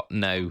that we've got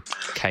now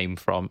came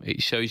from.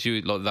 It shows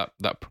you like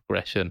that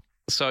progression.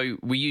 So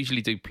we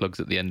usually do plugs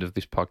at the end of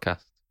this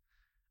podcast.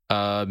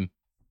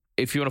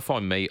 If you want to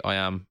find me, I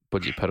am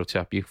Budget Pedal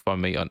Chap. You can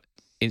find me on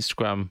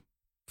Instagram,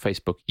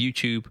 Facebook,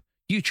 YouTube.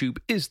 YouTube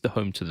is the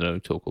home to the No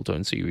Talk or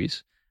Tone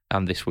series.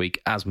 And this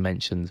week, as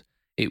mentioned,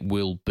 it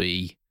will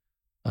be...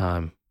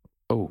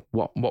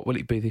 what will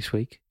it be this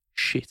week?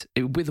 Shit.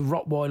 It will be the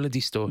Rottweiler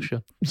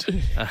Distortion.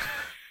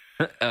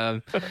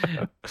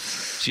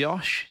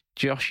 Joshy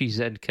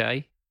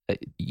ZK at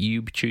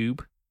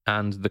YouTube,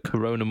 and the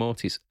Corona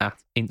Mortis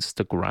at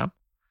Instagram.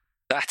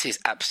 That is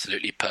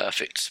absolutely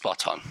perfect.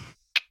 Spot on.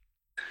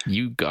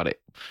 You got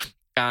it.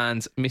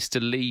 And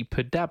Mr. Lee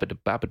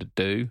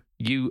Padabadababadoo,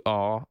 you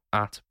are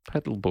at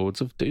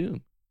Pedalboards of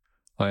Doom.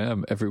 I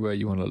am everywhere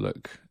you want to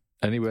look.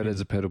 Anywhere there's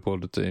a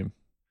Pedalboard of Doom.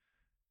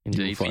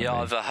 Indeed. We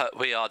are the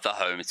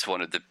home to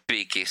one of the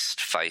biggest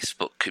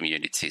Facebook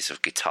communities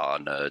of guitar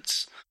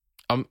nerds.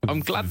 I'm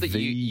glad that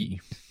the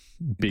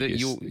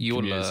biggest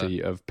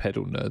community of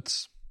pedal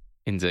nerds.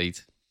 Indeed.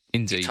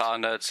 Guitar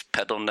nerds,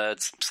 pedal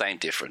nerds, same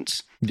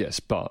difference.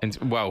 Yes, but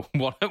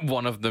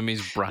one of them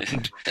is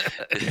brand.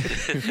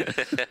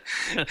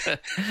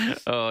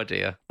 Oh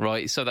dear.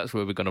 Right, so that's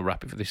where we're going to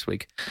wrap it for this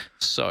week.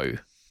 So,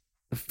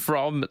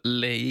 from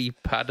Lee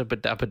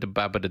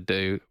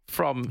Padabadabadabadoo,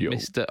 from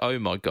Mr. Oh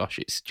my gosh,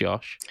 it's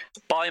Josh.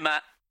 Bye,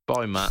 Matt.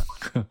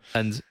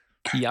 And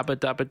Yabba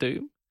Dabba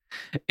Doom.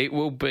 It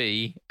will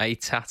be a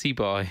tatty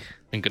bye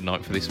and good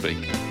night for this week.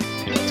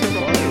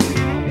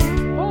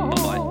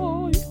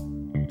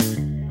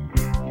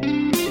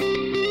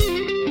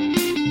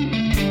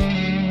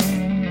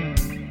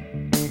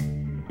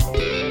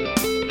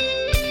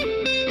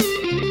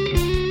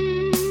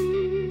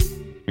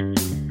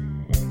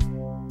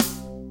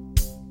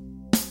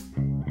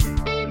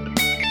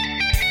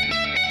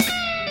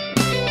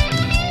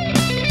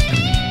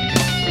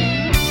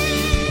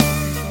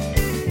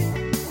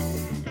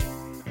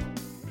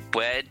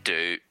 Where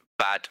do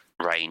bad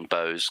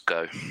rainbows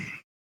go?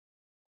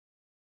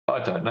 I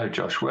don't know,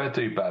 Josh. Where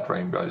do bad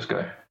rainbows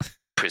go?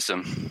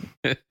 Prism.